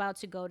something's about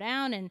to go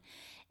down. And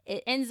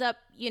it ends up,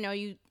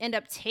 you end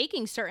up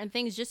taking certain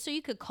things just so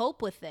you could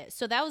cope with it.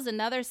 So that was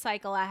another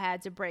cycle I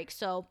had to break.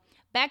 So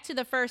back to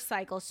the first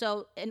cycle.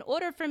 So in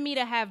order for me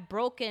to have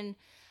broken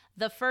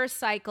the first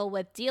cycle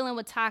with dealing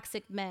with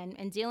toxic men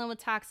and dealing with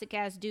toxic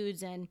ass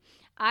dudes, and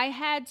I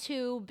had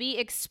to be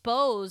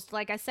exposed.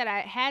 Like I said, I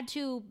had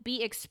to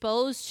be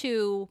exposed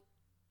to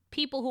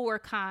people who were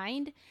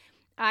kind.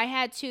 I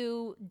had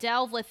to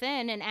delve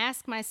within and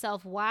ask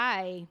myself,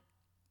 why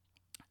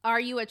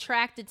are you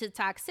attracted to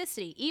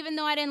toxicity? Even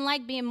though I didn't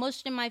like being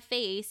mushed in my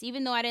face,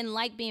 even though I didn't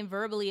like being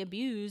verbally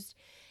abused,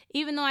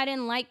 even though I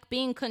didn't like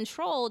being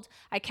controlled,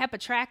 I kept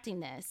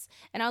attracting this.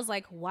 And I was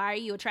like, why are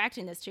you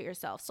attracting this to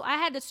yourself? So I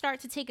had to start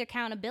to take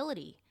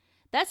accountability.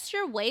 That's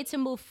your way to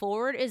move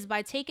forward, is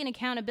by taking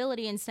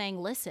accountability and saying,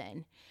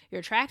 listen,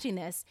 you're attracting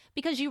this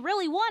because you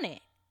really want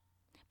it.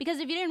 Because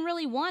if you didn't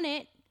really want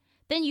it,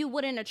 then you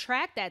wouldn't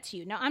attract that to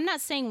you. Now, I'm not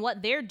saying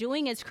what they're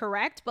doing is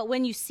correct, but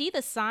when you see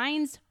the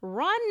signs,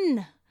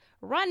 run.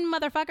 Run,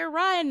 motherfucker,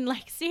 run.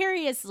 Like,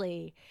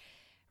 seriously.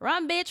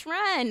 Run, bitch,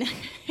 run.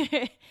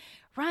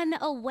 Run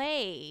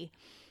away.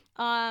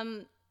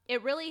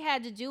 It really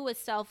had to do with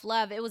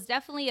self-love. It was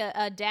definitely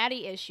a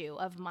daddy issue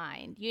of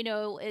mine.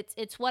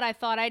 It's what I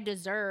thought I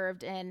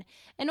deserved. And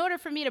in order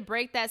for me to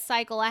break that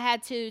cycle, I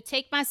had to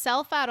take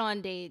myself out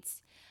on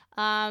dates,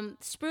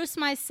 spruce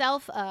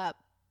myself up.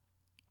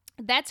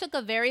 That took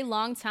a very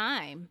long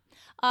time.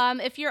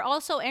 If you're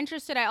also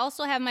interested, I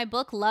also have my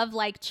book, Love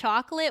Like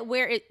Chocolate,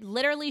 where it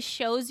literally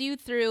shows you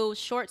through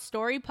short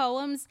story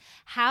poems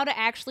how to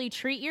actually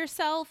treat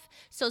yourself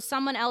so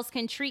someone else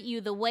can treat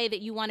you the way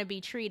that you want to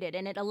be treated.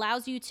 And it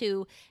allows you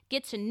to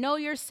get to know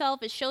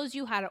yourself. It shows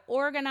you how to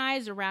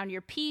organize around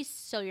your peace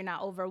so you're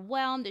not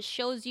overwhelmed. It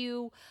shows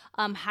you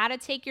how to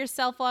take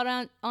yourself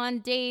out on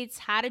dates,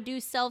 how to do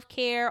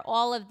self-care,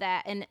 all of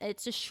that. And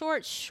it's a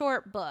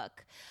short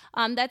book.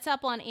 That's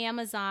up on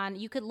Amazon.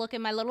 You could look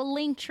at my little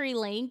Linktree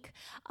link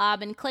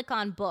and click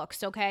on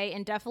books, okay?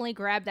 And definitely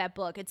grab that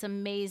book. It's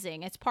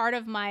amazing. It's part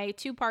of my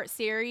 2-part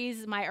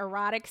series, my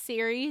erotic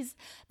series.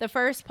 The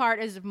first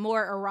part is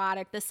more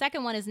erotic. The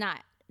second one is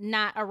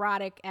not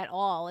erotic at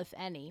all, if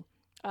any.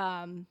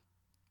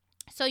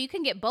 So you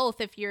can get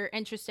both if you're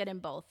interested in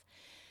both.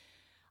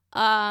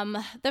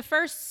 The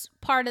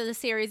first part of the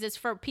series is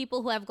for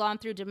people who have gone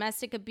through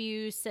domestic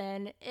abuse,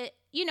 and it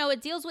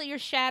deals with your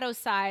shadow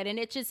side, and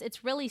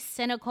it's really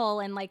cynical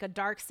and like a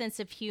dark sense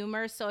of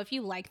humor. So if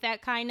you like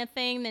that kind of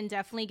thing, then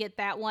definitely get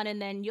that one.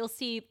 And then you'll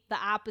see the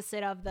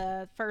opposite of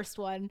the first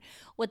one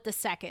with the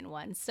second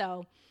one.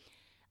 So,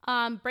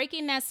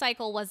 breaking that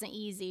cycle wasn't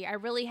easy. I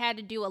really had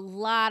to do a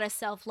lot of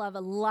self-love,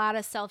 a lot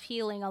of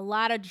self-healing, a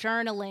lot of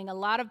journaling, a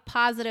lot of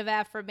positive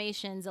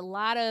affirmations, a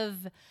lot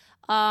of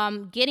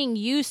getting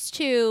used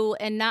to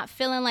and not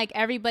feeling like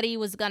everybody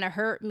was going to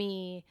hurt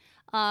me.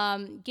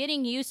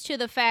 Getting used to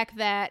the fact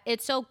that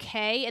it's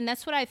okay. And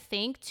that's what I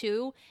think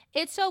too.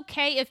 It's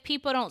okay if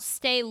people don't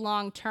stay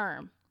long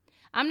term.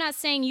 I'm not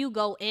saying you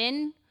go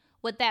in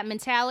with that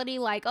mentality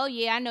like, oh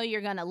yeah, I know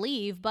you're going to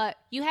leave, but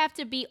you have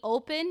to be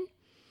open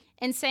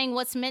and saying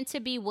what's meant to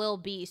be will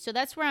be. So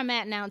that's where I'm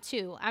at now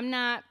too. I'm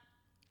not,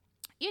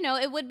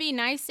 it would be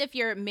nice if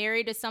you're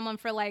married to someone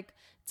for like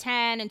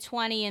 10 and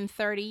 20 and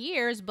 30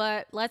 years,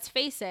 but let's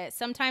face it,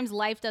 sometimes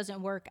life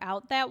doesn't work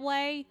out that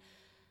way.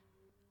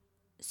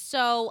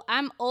 So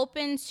I'm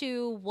open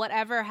to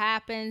whatever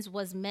happens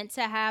was meant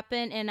to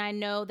happen, and I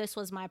know this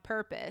was my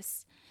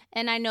purpose,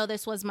 and I know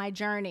this was my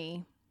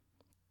journey.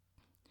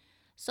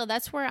 So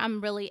that's where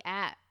I'm really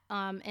at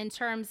in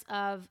terms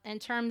of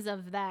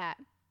that.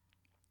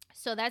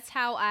 So that's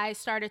how I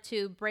started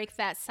to break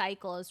that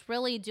cycle, is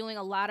really doing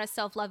a lot of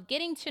self-love,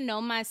 getting to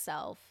know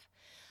myself,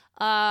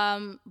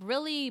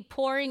 really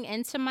pouring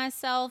into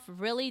myself,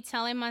 really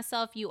telling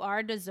myself you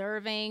are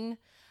deserving,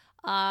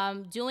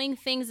 doing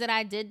things that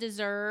I did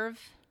deserve,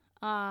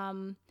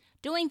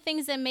 doing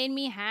things that made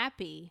me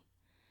happy,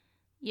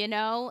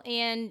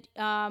 and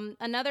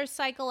another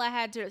cycle I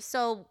had to,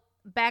 so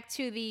back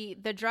to the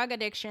drug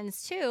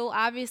addictions too.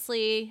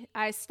 Obviously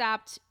I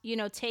stopped,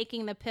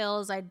 taking the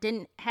pills. I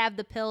didn't have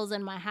the pills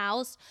in my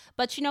house,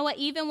 but you know what,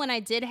 even when I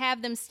did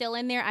have them still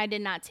in there, I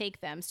did not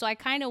take them. So I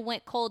kind of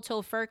went cold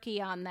tofurkey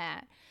on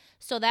that.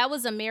 So that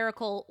was a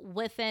miracle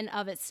within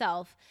of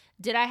itself.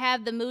 Did I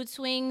have the mood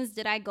swings?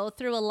 Did I go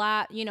through a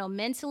lot,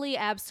 mentally?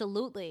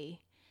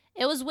 Absolutely.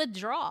 It was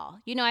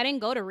withdrawal. I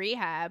didn't go to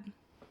rehab.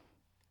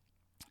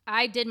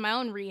 I did my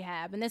own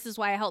rehab, and this is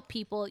why I help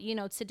people,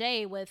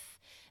 today with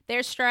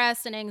their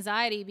stress and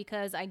anxiety,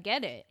 because I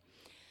get it.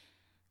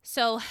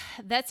 So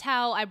that's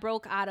how I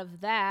broke out of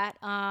that.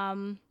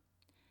 I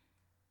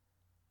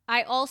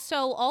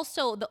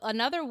also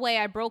another way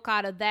I broke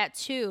out of that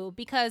too,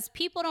 because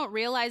people don't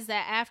realize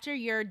that after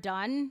you're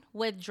done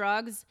with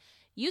drugs,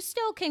 you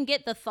still can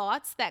get the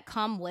thoughts that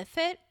come with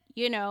it,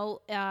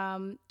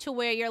 to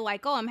where you're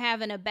like, oh, I'm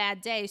having a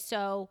bad day,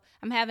 so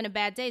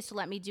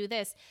let me do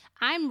this.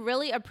 I'm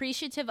really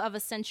appreciative of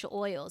essential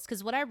oils,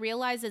 because what I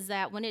realized is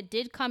that when it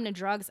did come to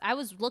drugs, I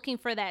was looking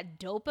for that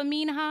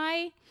dopamine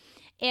high.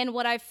 And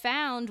what I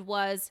found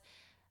was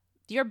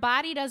your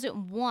body doesn't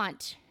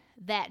want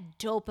that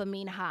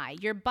dopamine high.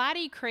 Your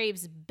body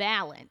craves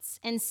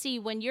balance. And see,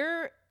 when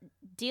you're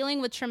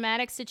dealing with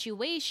traumatic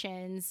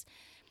situations,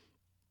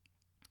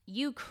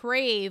 you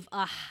crave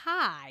a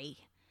high,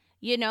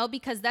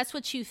 because that's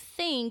what you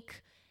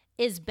think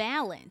is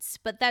balance,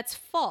 but that's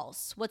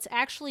false. What's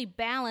actually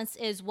balance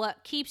is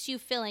what keeps you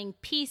feeling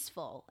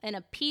peaceful, in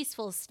a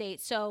peaceful state.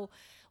 So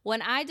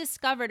when I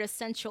discovered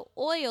essential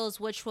oils,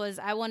 which was,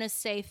 I want to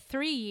say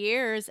 3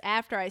 years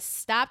after I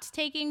stopped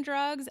taking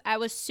drugs, I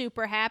was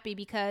super happy,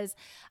 because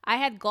I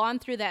had gone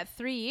through that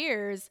 3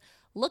 years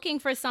looking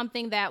for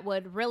something that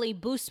would really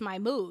boost my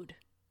mood,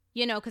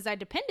 because I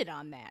depended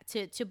on that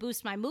to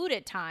boost my mood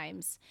at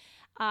times.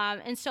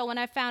 And so when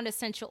I found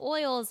essential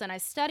oils and I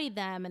studied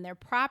them and their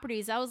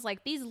properties, I was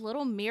like, these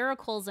little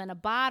miracles in a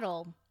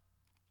bottle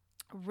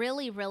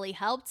really, really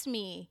helped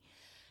me.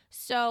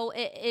 So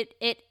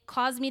it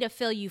caused me to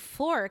feel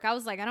euphoric. I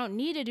was like, I don't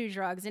need to do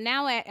drugs. And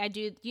now I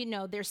do,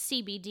 there's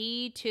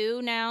CBD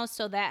too now.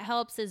 So that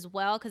helps as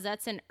well, because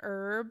that's an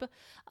herb.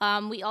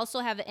 We also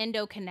have an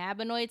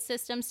endocannabinoid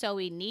system, so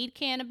we need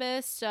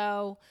cannabis.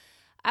 So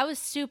I was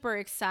super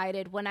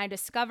excited when I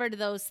discovered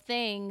those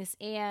things.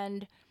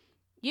 And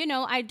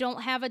I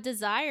don't have a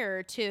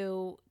desire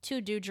to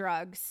do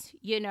drugs,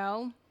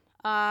 and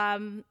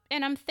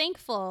I'm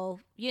thankful,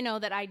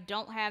 that I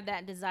don't have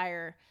that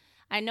desire.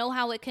 I know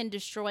how it can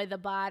destroy the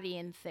body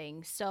and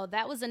things. So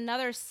that was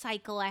another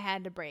cycle I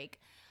had to break.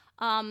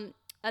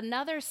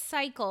 Another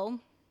cycle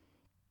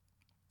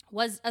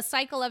was a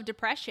cycle of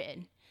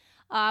depression.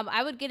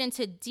 I would get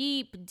into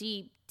deep,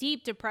 deep,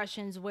 deep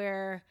depressions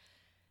where,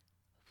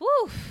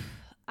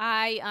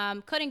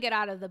 I couldn't get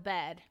out of the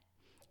bed.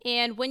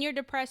 And when you're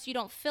depressed, you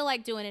don't feel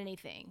like doing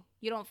anything.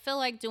 You don't feel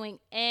like doing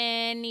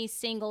any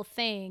single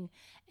thing.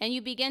 And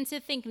you begin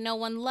to think no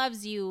one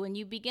loves you. And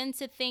you begin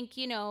to think,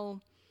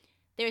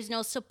 There's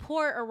no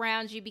support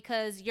around you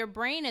because your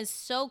brain is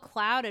so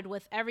clouded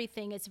with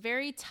everything. It's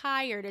very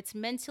tired, it's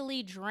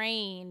mentally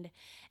drained.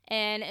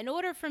 And in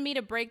order for me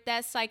to break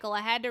that cycle,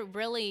 I had to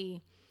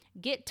really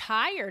get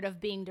tired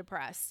of being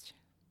depressed,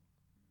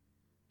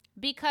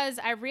 because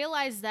I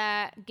realized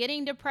that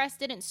getting depressed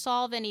didn't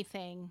solve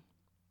anything.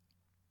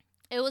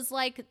 It was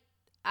like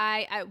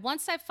I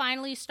once I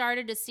finally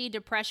started to see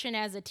depression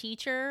as a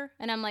teacher,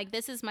 and I'm like,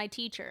 this is my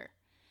teacher.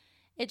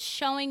 It's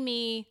showing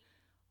me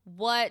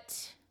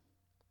what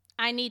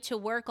I need to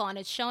work on.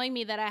 It's showing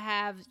me that I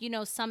have,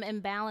 some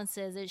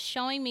imbalances. It's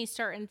showing me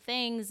certain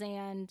things.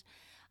 And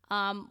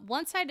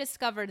once I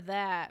discovered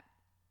that,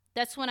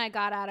 that's when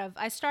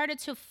I started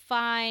to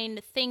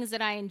find things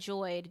that I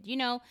enjoyed.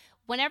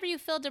 Whenever you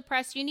feel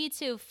depressed, you need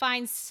to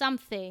find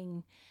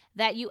something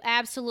that you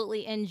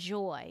absolutely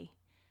enjoy.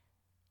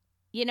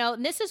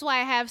 And this is why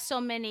I have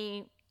so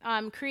many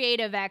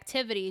creative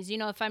activities.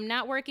 If I'm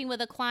not working with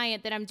a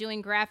client, then I'm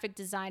doing graphic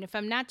design. If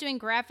I'm not doing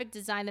graphic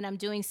design, then I'm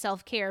doing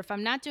self-care. If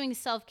I'm not doing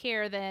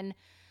self-care, then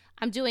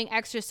I'm doing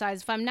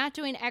exercise. If I'm not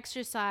doing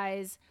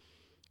exercise,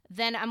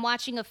 then I'm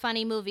watching a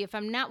funny movie. If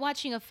I'm not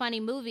watching a funny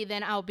movie,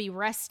 then I'll be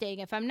resting.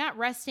 If I'm not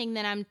resting,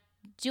 then I'm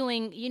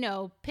doing,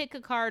 pick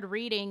a card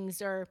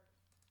readings, or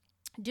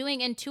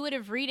doing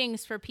intuitive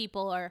readings for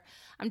people, or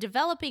I'm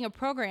developing a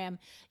program.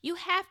 You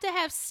have to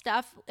have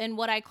stuff in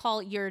what I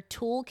call your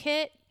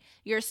toolkit,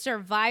 your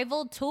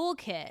survival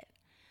toolkit.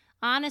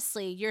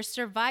 Honestly,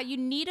 you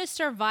need a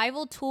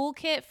survival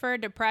toolkit for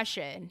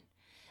depression,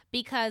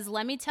 because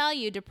let me tell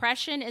you,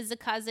 depression is a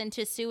cousin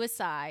to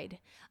suicide.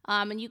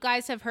 And you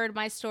guys have heard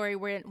my story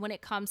when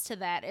it comes to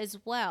that as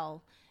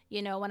well,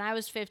 when I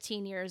was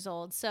 15 years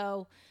old.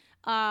 So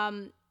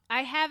I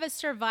have a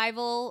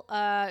survival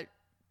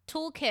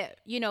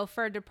toolkit,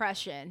 for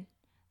depression.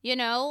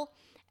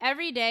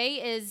 Every day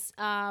is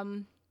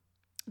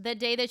the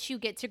day that you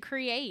get to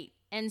create.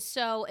 And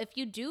so if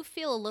you do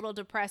feel a little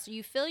depressed, or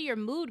you feel your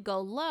mood go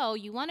low,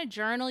 you want to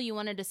journal, you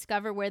want to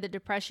discover where the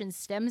depression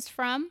stems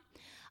from.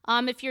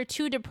 If you're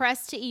too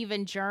depressed to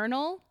even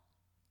journal,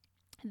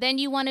 then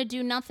you want to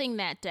do nothing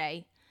that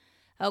day.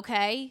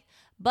 Okay?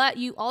 But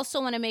you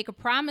also want to make a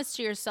promise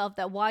to yourself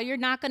that while you're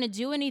not going to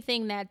do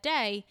anything that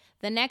day,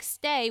 the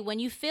next day, when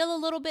you feel a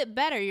little bit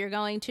better, you're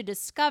going to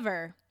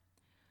discover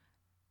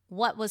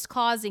what was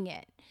causing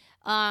it.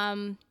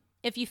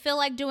 If you feel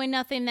like doing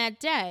nothing that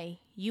day,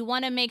 you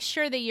want to make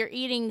sure that you're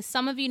eating.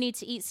 Some of you need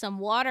to eat some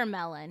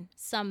watermelon,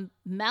 some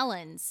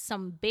melons,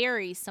 some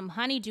berries, some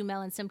honeydew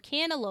melon, some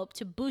cantaloupe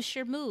to boost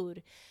your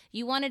mood.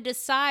 You want to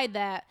decide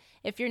that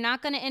if you're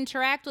not going to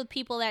interact with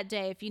people that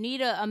day, if you need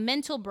a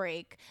mental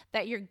break,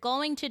 that you're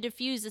going to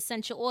diffuse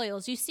essential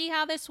oils. You see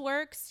how this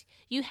works?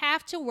 You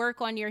have to work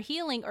on your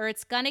healing, or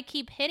it's going to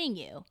keep hitting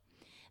you.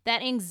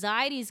 That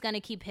anxiety is going to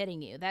keep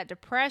hitting you. That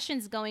depression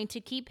is going to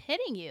keep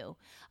hitting you.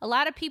 A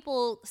lot of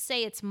people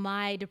say it's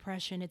my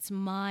depression, it's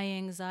my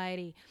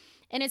anxiety,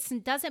 and it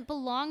doesn't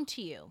belong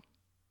to you.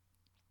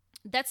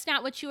 That's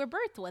not what you were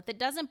birthed with. It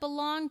doesn't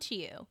belong to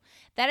you.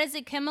 That is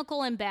a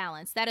chemical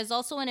imbalance. That is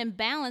also an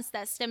imbalance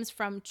that stems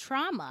from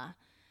trauma.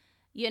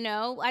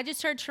 I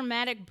just heard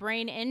traumatic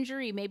brain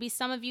injury. Maybe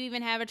some of you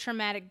even have a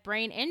traumatic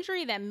brain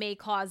injury that may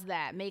cause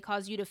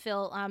you to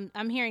feel,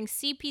 I'm hearing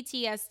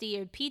CPTSD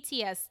or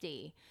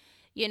PTSD,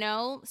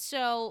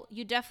 So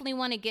you definitely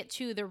want to get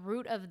to the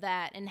root of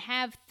that and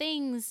have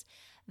things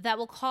that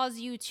will cause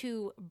you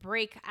to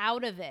break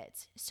out of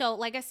it. So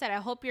like I said, I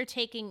hope you're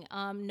taking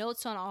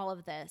notes on all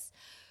of this.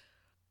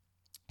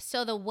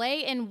 So the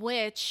way in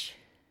which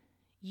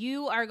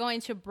you are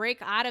going to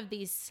break out of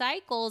these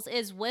cycles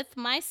is with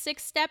my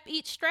 6-step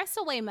Eat Stress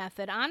Away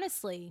method,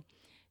 honestly.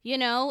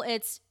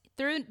 It's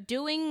through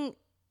doing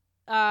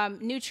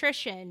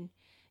nutrition,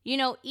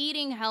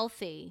 eating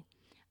healthy.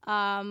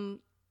 And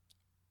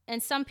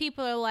some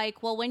people are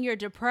like, well, when you're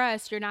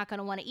depressed, you're not going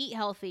to want to eat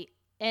healthy.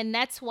 And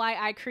that's why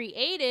I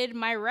created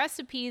my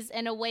recipes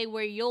in a way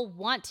where you'll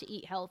want to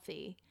eat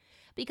healthy.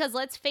 Because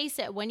let's face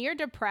it, when you're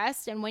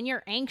depressed and when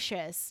you're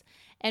anxious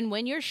and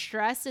when you're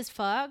stressed as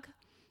fuck,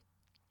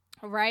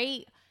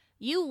 right?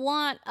 You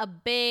want a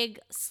big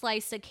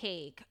slice of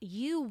cake.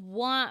 You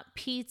want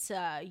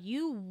pizza.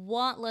 You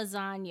want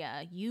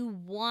lasagna. You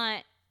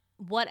want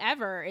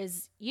whatever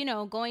is,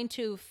 going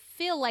to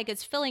feel like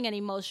it's filling an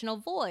emotional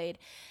void.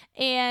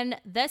 And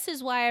this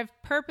is why I've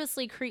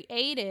purposely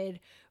created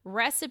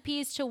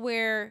recipes to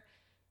where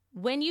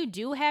when you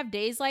do have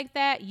days like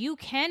that, you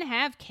can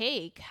have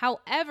cake.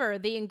 However,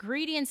 the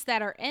ingredients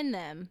that are in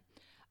them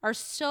are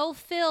so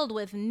filled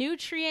with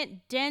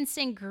nutrient-dense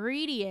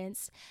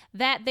ingredients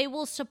that they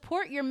will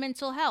support your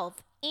mental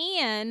health.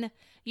 And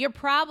you're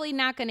probably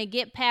not going to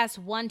get past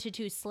 1 to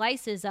 2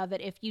 slices of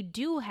it if you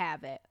do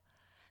have it,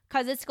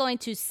 because it's going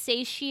to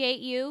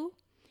satiate you.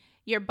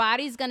 Your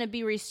body's going to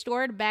be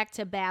restored back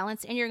to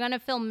balance, and you're going to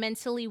feel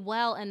mentally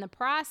well in the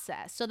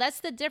process. So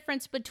that's the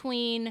difference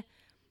between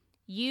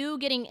you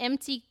getting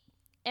empty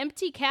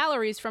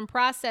calories from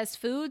processed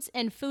foods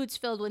and foods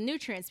filled with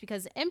nutrients,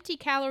 because empty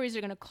calories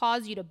are going to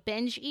cause you to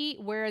binge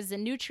eat, whereas the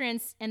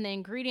nutrients and the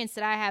ingredients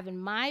that I have in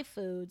my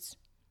foods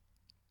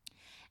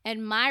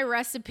And my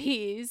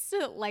recipes,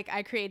 like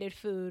I created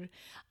food,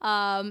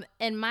 and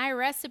my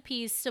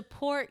recipes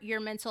support your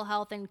mental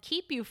health and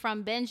keep you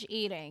from binge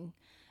eating.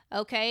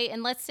 Okay.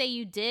 And let's say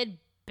you did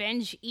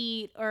binge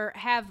eat or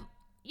have,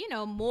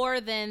 more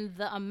than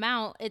the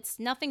amount,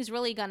 nothing's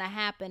really going to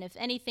happen. If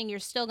anything, you're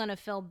still going to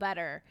feel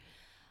better.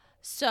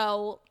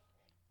 So,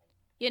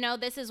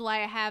 this is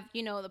why I have,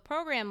 the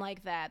program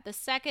like that. The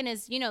second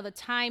is, the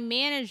time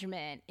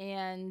management,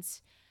 and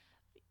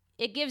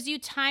it gives you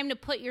time to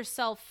put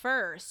yourself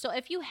first. So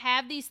if you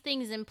have these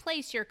things in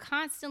place, you're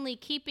constantly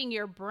keeping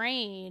your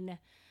brain,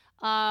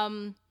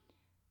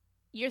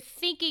 you're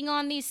thinking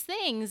on these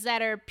things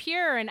that are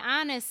pure and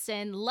honest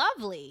and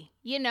lovely,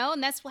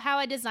 and that's how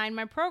I designed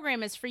my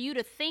program, is for you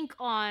to think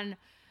on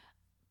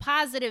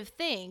positive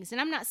things. And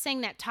I'm not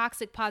saying that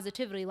toxic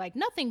positivity, like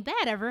nothing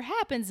bad ever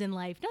happens in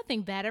life,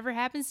 nothing bad ever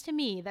happens to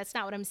me. That's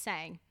not what I'm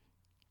saying.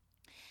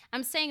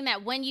 I'm saying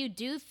that when you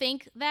do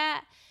think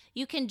that,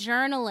 you can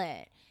journal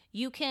it.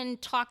 You can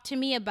talk to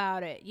me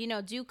about it,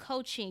 do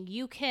coaching.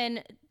 You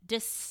can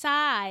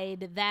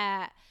decide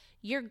that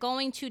you're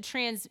going to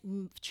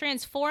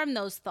transform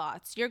those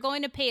thoughts. You're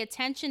going to pay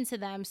attention to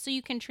them so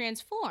you can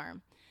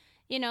transform.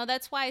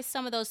 That's why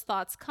some of those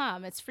thoughts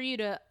come. It's for you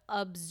to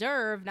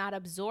observe, not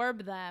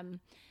absorb them.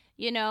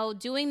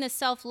 Doing the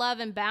self-love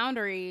and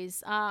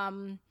boundaries.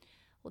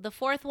 The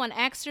fourth one,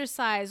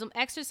 exercise.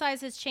 Exercise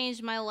has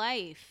changed my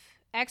life.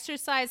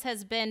 Exercise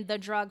has been the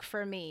drug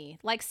for me.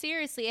 Like,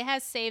 seriously, it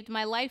has saved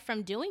my life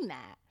from doing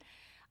that.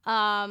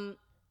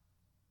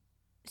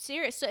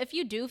 Serious. So if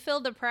you do feel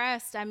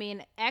depressed,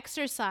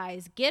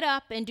 exercise, get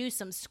up and do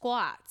some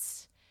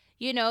squats.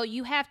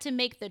 You have to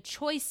make the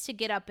choice to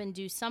get up and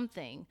do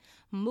something.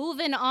 Move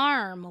an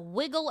arm,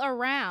 wiggle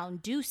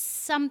around, do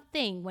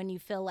something when you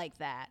feel like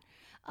that.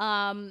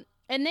 And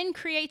then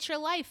create your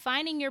life,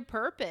 finding your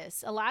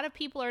purpose. A lot of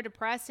people are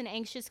depressed and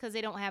anxious because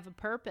they don't have a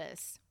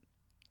purpose.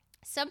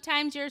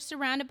 Sometimes you're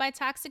surrounded by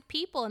toxic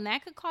people, and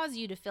that could cause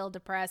you to feel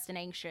depressed and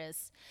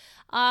anxious.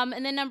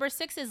 And then number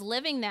 6 is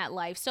living that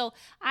life. So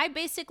I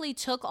basically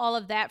took all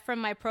of that from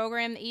my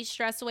program, the Eat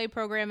Stress Away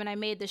program, and I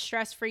made the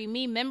Stress Free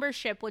Me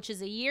membership, which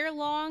is a year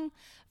long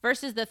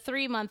versus the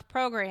 3-month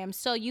program.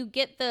 So you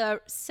get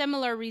the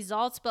similar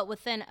results, but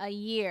within a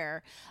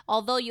year.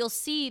 Although you'll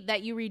see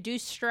that you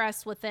reduce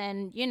stress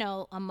within,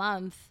 a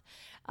month,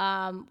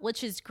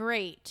 which is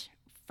great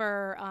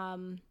for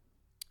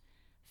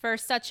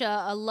such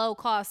a low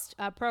cost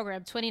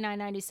program,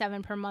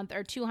 $29.97 per month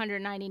or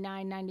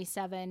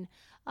 $299.97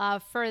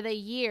 for the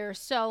year.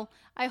 So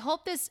I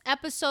hope this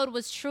episode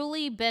was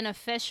truly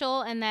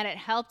beneficial and that it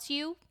helped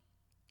you.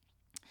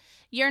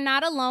 You're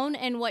not alone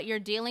in what you're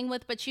dealing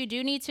with, but you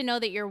do need to know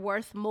that you're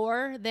worth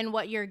more than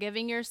what you're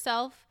giving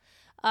yourself.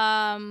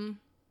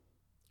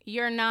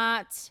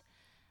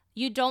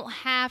 You don't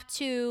have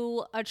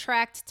to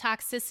attract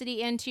toxicity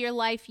into your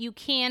life. You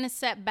can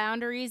set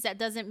boundaries. That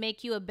doesn't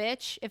make you a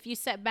bitch. If you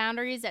set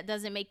boundaries, that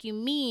doesn't make you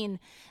mean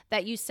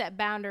that you set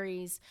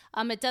boundaries.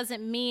 It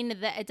doesn't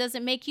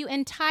make you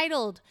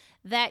entitled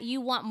that you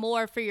want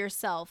more for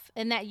yourself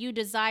and that you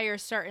desire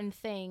certain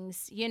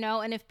things,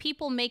 and if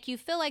people make you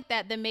feel like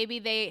that, then maybe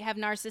they have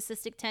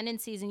narcissistic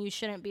tendencies and you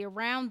shouldn't be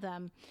around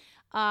them.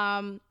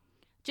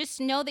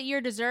 Just know that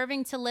you're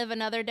deserving to live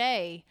another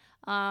day.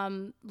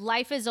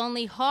 Life is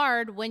only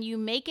hard when you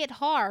make it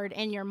hard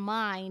in your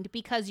mind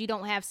because you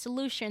don't have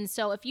solutions.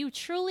 So if you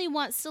truly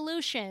want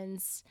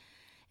solutions,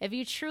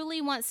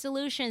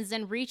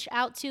 then reach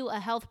out to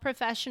a health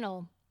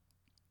professional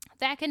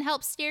that can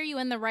help steer you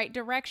in the right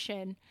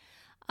direction.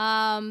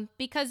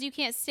 Because you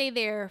can't stay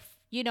there,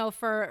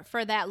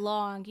 for that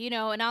long,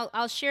 and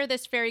I'll share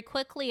this very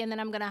quickly and then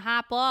I'm going to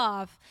hop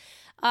off.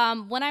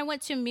 When I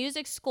went to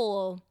music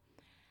school,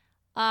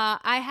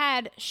 I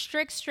had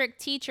strict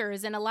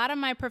teachers, and a lot of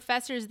my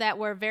professors that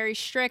were very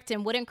strict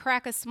and wouldn't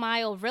crack a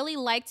smile really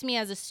liked me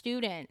as a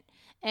student.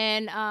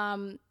 And,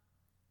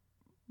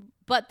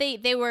 but they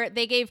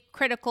gave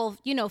critical,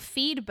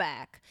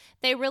 feedback.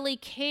 They really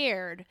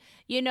cared.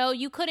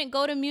 You couldn't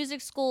go to music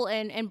school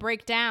and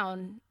break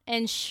down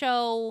and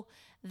show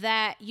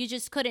that you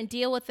just couldn't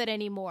deal with it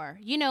anymore.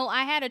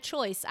 I had a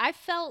choice. I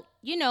felt,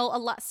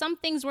 some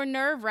things were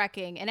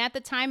nerve-wracking. And at the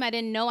time, I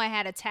didn't know I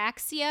had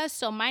ataxia,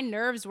 so my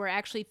nerves were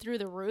actually through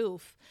the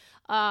roof.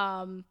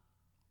 I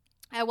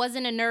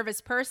wasn't a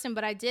nervous person,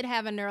 but I did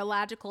have a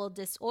neurological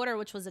disorder,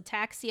 which was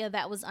ataxia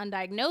that was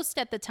undiagnosed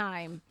at the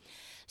time.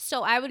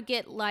 So I would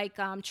get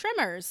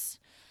tremors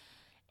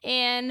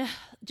and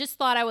just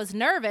thought I was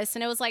nervous.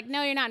 And it was like,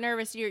 no, you're not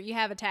nervous. You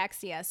have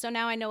ataxia. So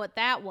now I know what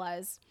that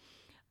was.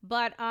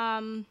 But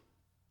and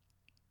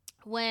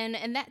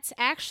that's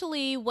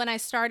actually when I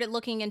started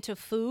looking into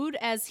food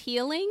as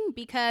healing,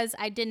 because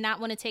I did not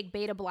want to take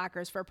beta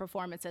blockers for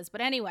performances. But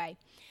anyway,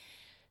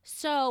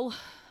 so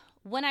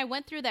when I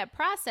went through that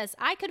process,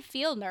 I could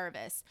feel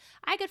nervous.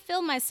 I could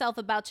feel myself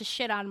about to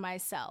shit on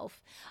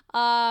myself.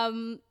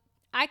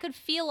 I could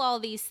feel all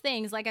these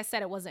things. Like I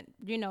said, it wasn't,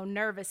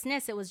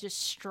 nervousness. It was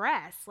just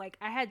stress. Like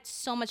I had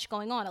so much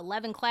going on,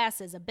 11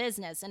 classes, a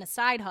business, and a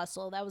side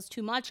hustle. That was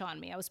too much on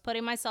me. I was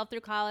putting myself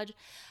through college.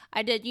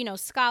 I did,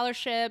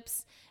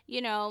 scholarships.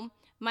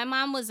 My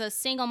mom was a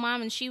single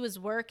mom and she was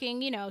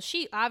working.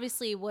 She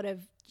obviously would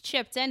have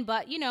chipped in,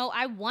 but,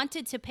 I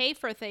wanted to pay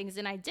for things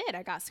and I did.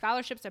 I got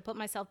scholarships. I put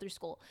myself through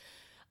school.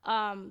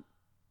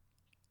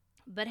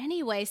 But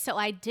anyway, so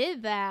I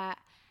did that.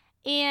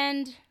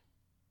 And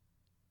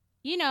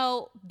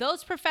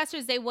those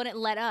professors, they wouldn't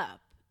let up.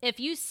 If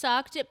you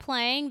sucked at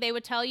playing, they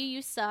would tell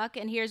you suck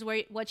and here's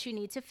what you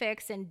need to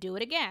fix and do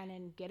it again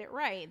and get it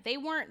right.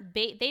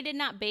 They did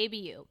not baby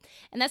you.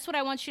 And that's what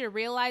I want you to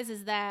realize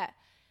is that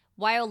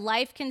while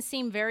life can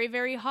seem very,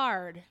 very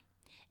hard,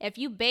 if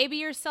you baby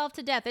yourself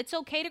to death, it's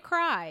okay to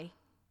cry.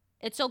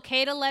 It's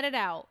okay to let it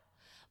out.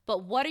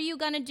 But what are you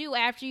going to do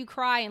after you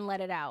cry and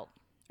let it out?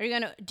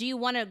 Do you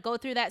want to go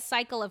through that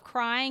cycle of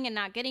crying and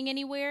not getting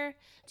anywhere?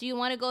 Do you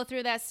want to go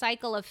through that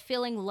cycle of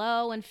feeling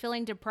low and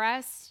feeling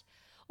depressed?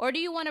 Or do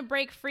you want to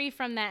break free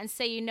from that and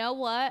say, you know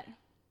what?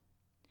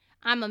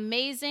 I'm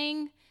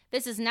amazing.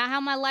 This is not how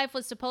my life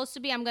was supposed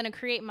to be. I'm going to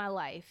create my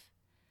life.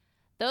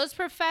 Those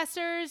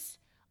professors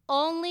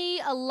only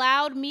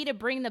allowed me to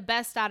bring the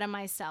best out of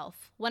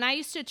myself. When I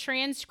used to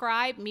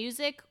transcribe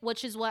music,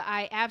 which is what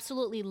I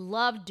absolutely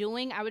loved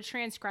doing, I would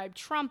transcribe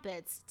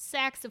trumpets,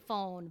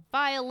 saxophone,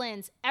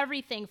 violins,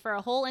 everything for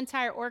a whole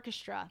entire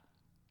orchestra.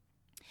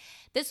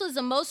 This was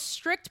the most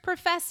strict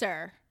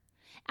professor.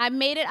 I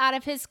made it out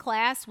of his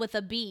class with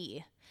a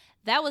B.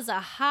 That was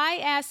a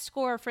high-ass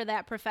score for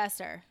that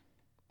professor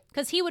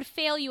because he would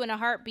fail you in a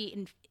heartbeat,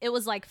 and it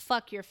was like,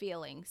 fuck your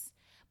feelings.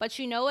 But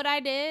you know what I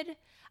did?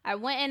 I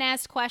went and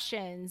asked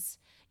questions.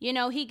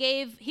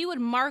 He would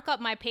mark up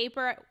my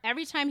paper.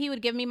 Every time he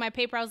would give me my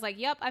paper, I was like,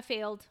 yep, I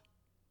failed.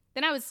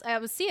 Then I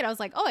would see it. I was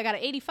like, oh, I got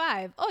an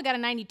 85. Oh, I got a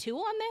 92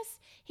 on this.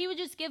 He would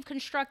just give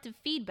constructive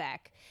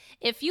feedback.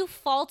 If you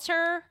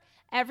falter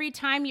every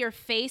time you're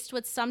faced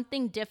with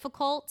something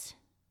difficult,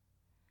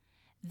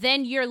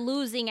 then you're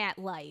losing at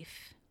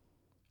life.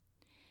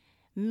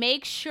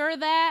 Make sure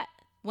that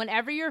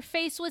whenever you're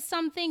faced with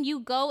something,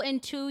 you go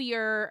into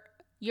your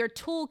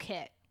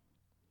toolkit.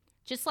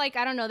 Just like,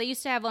 I don't know, they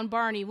used to have on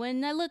Barney,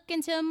 when I look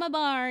into my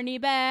Barney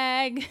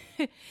bag,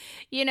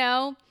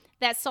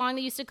 that song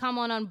that used to come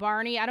on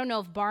Barney. I don't know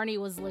if Barney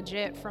was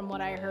legit from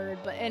what I heard,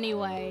 but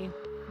anyway,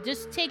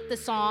 just take the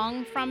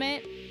song from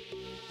it.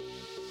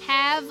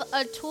 Have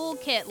a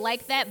toolkit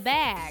like that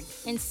bag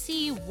and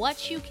see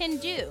what you can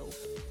do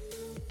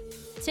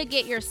to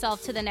get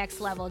yourself to the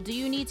next level. Do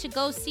you need to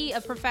go see a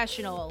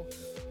professional?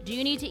 Do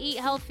you need to eat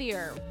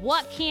healthier?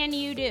 What can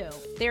you do?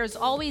 There's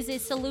always a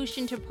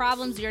solution to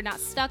problems. You're not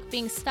stuck.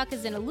 Being stuck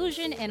is an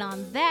illusion. And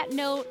on that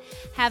note,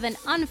 have an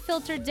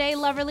unfiltered day,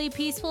 Loverly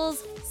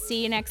Peacefuls.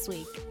 See you next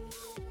week.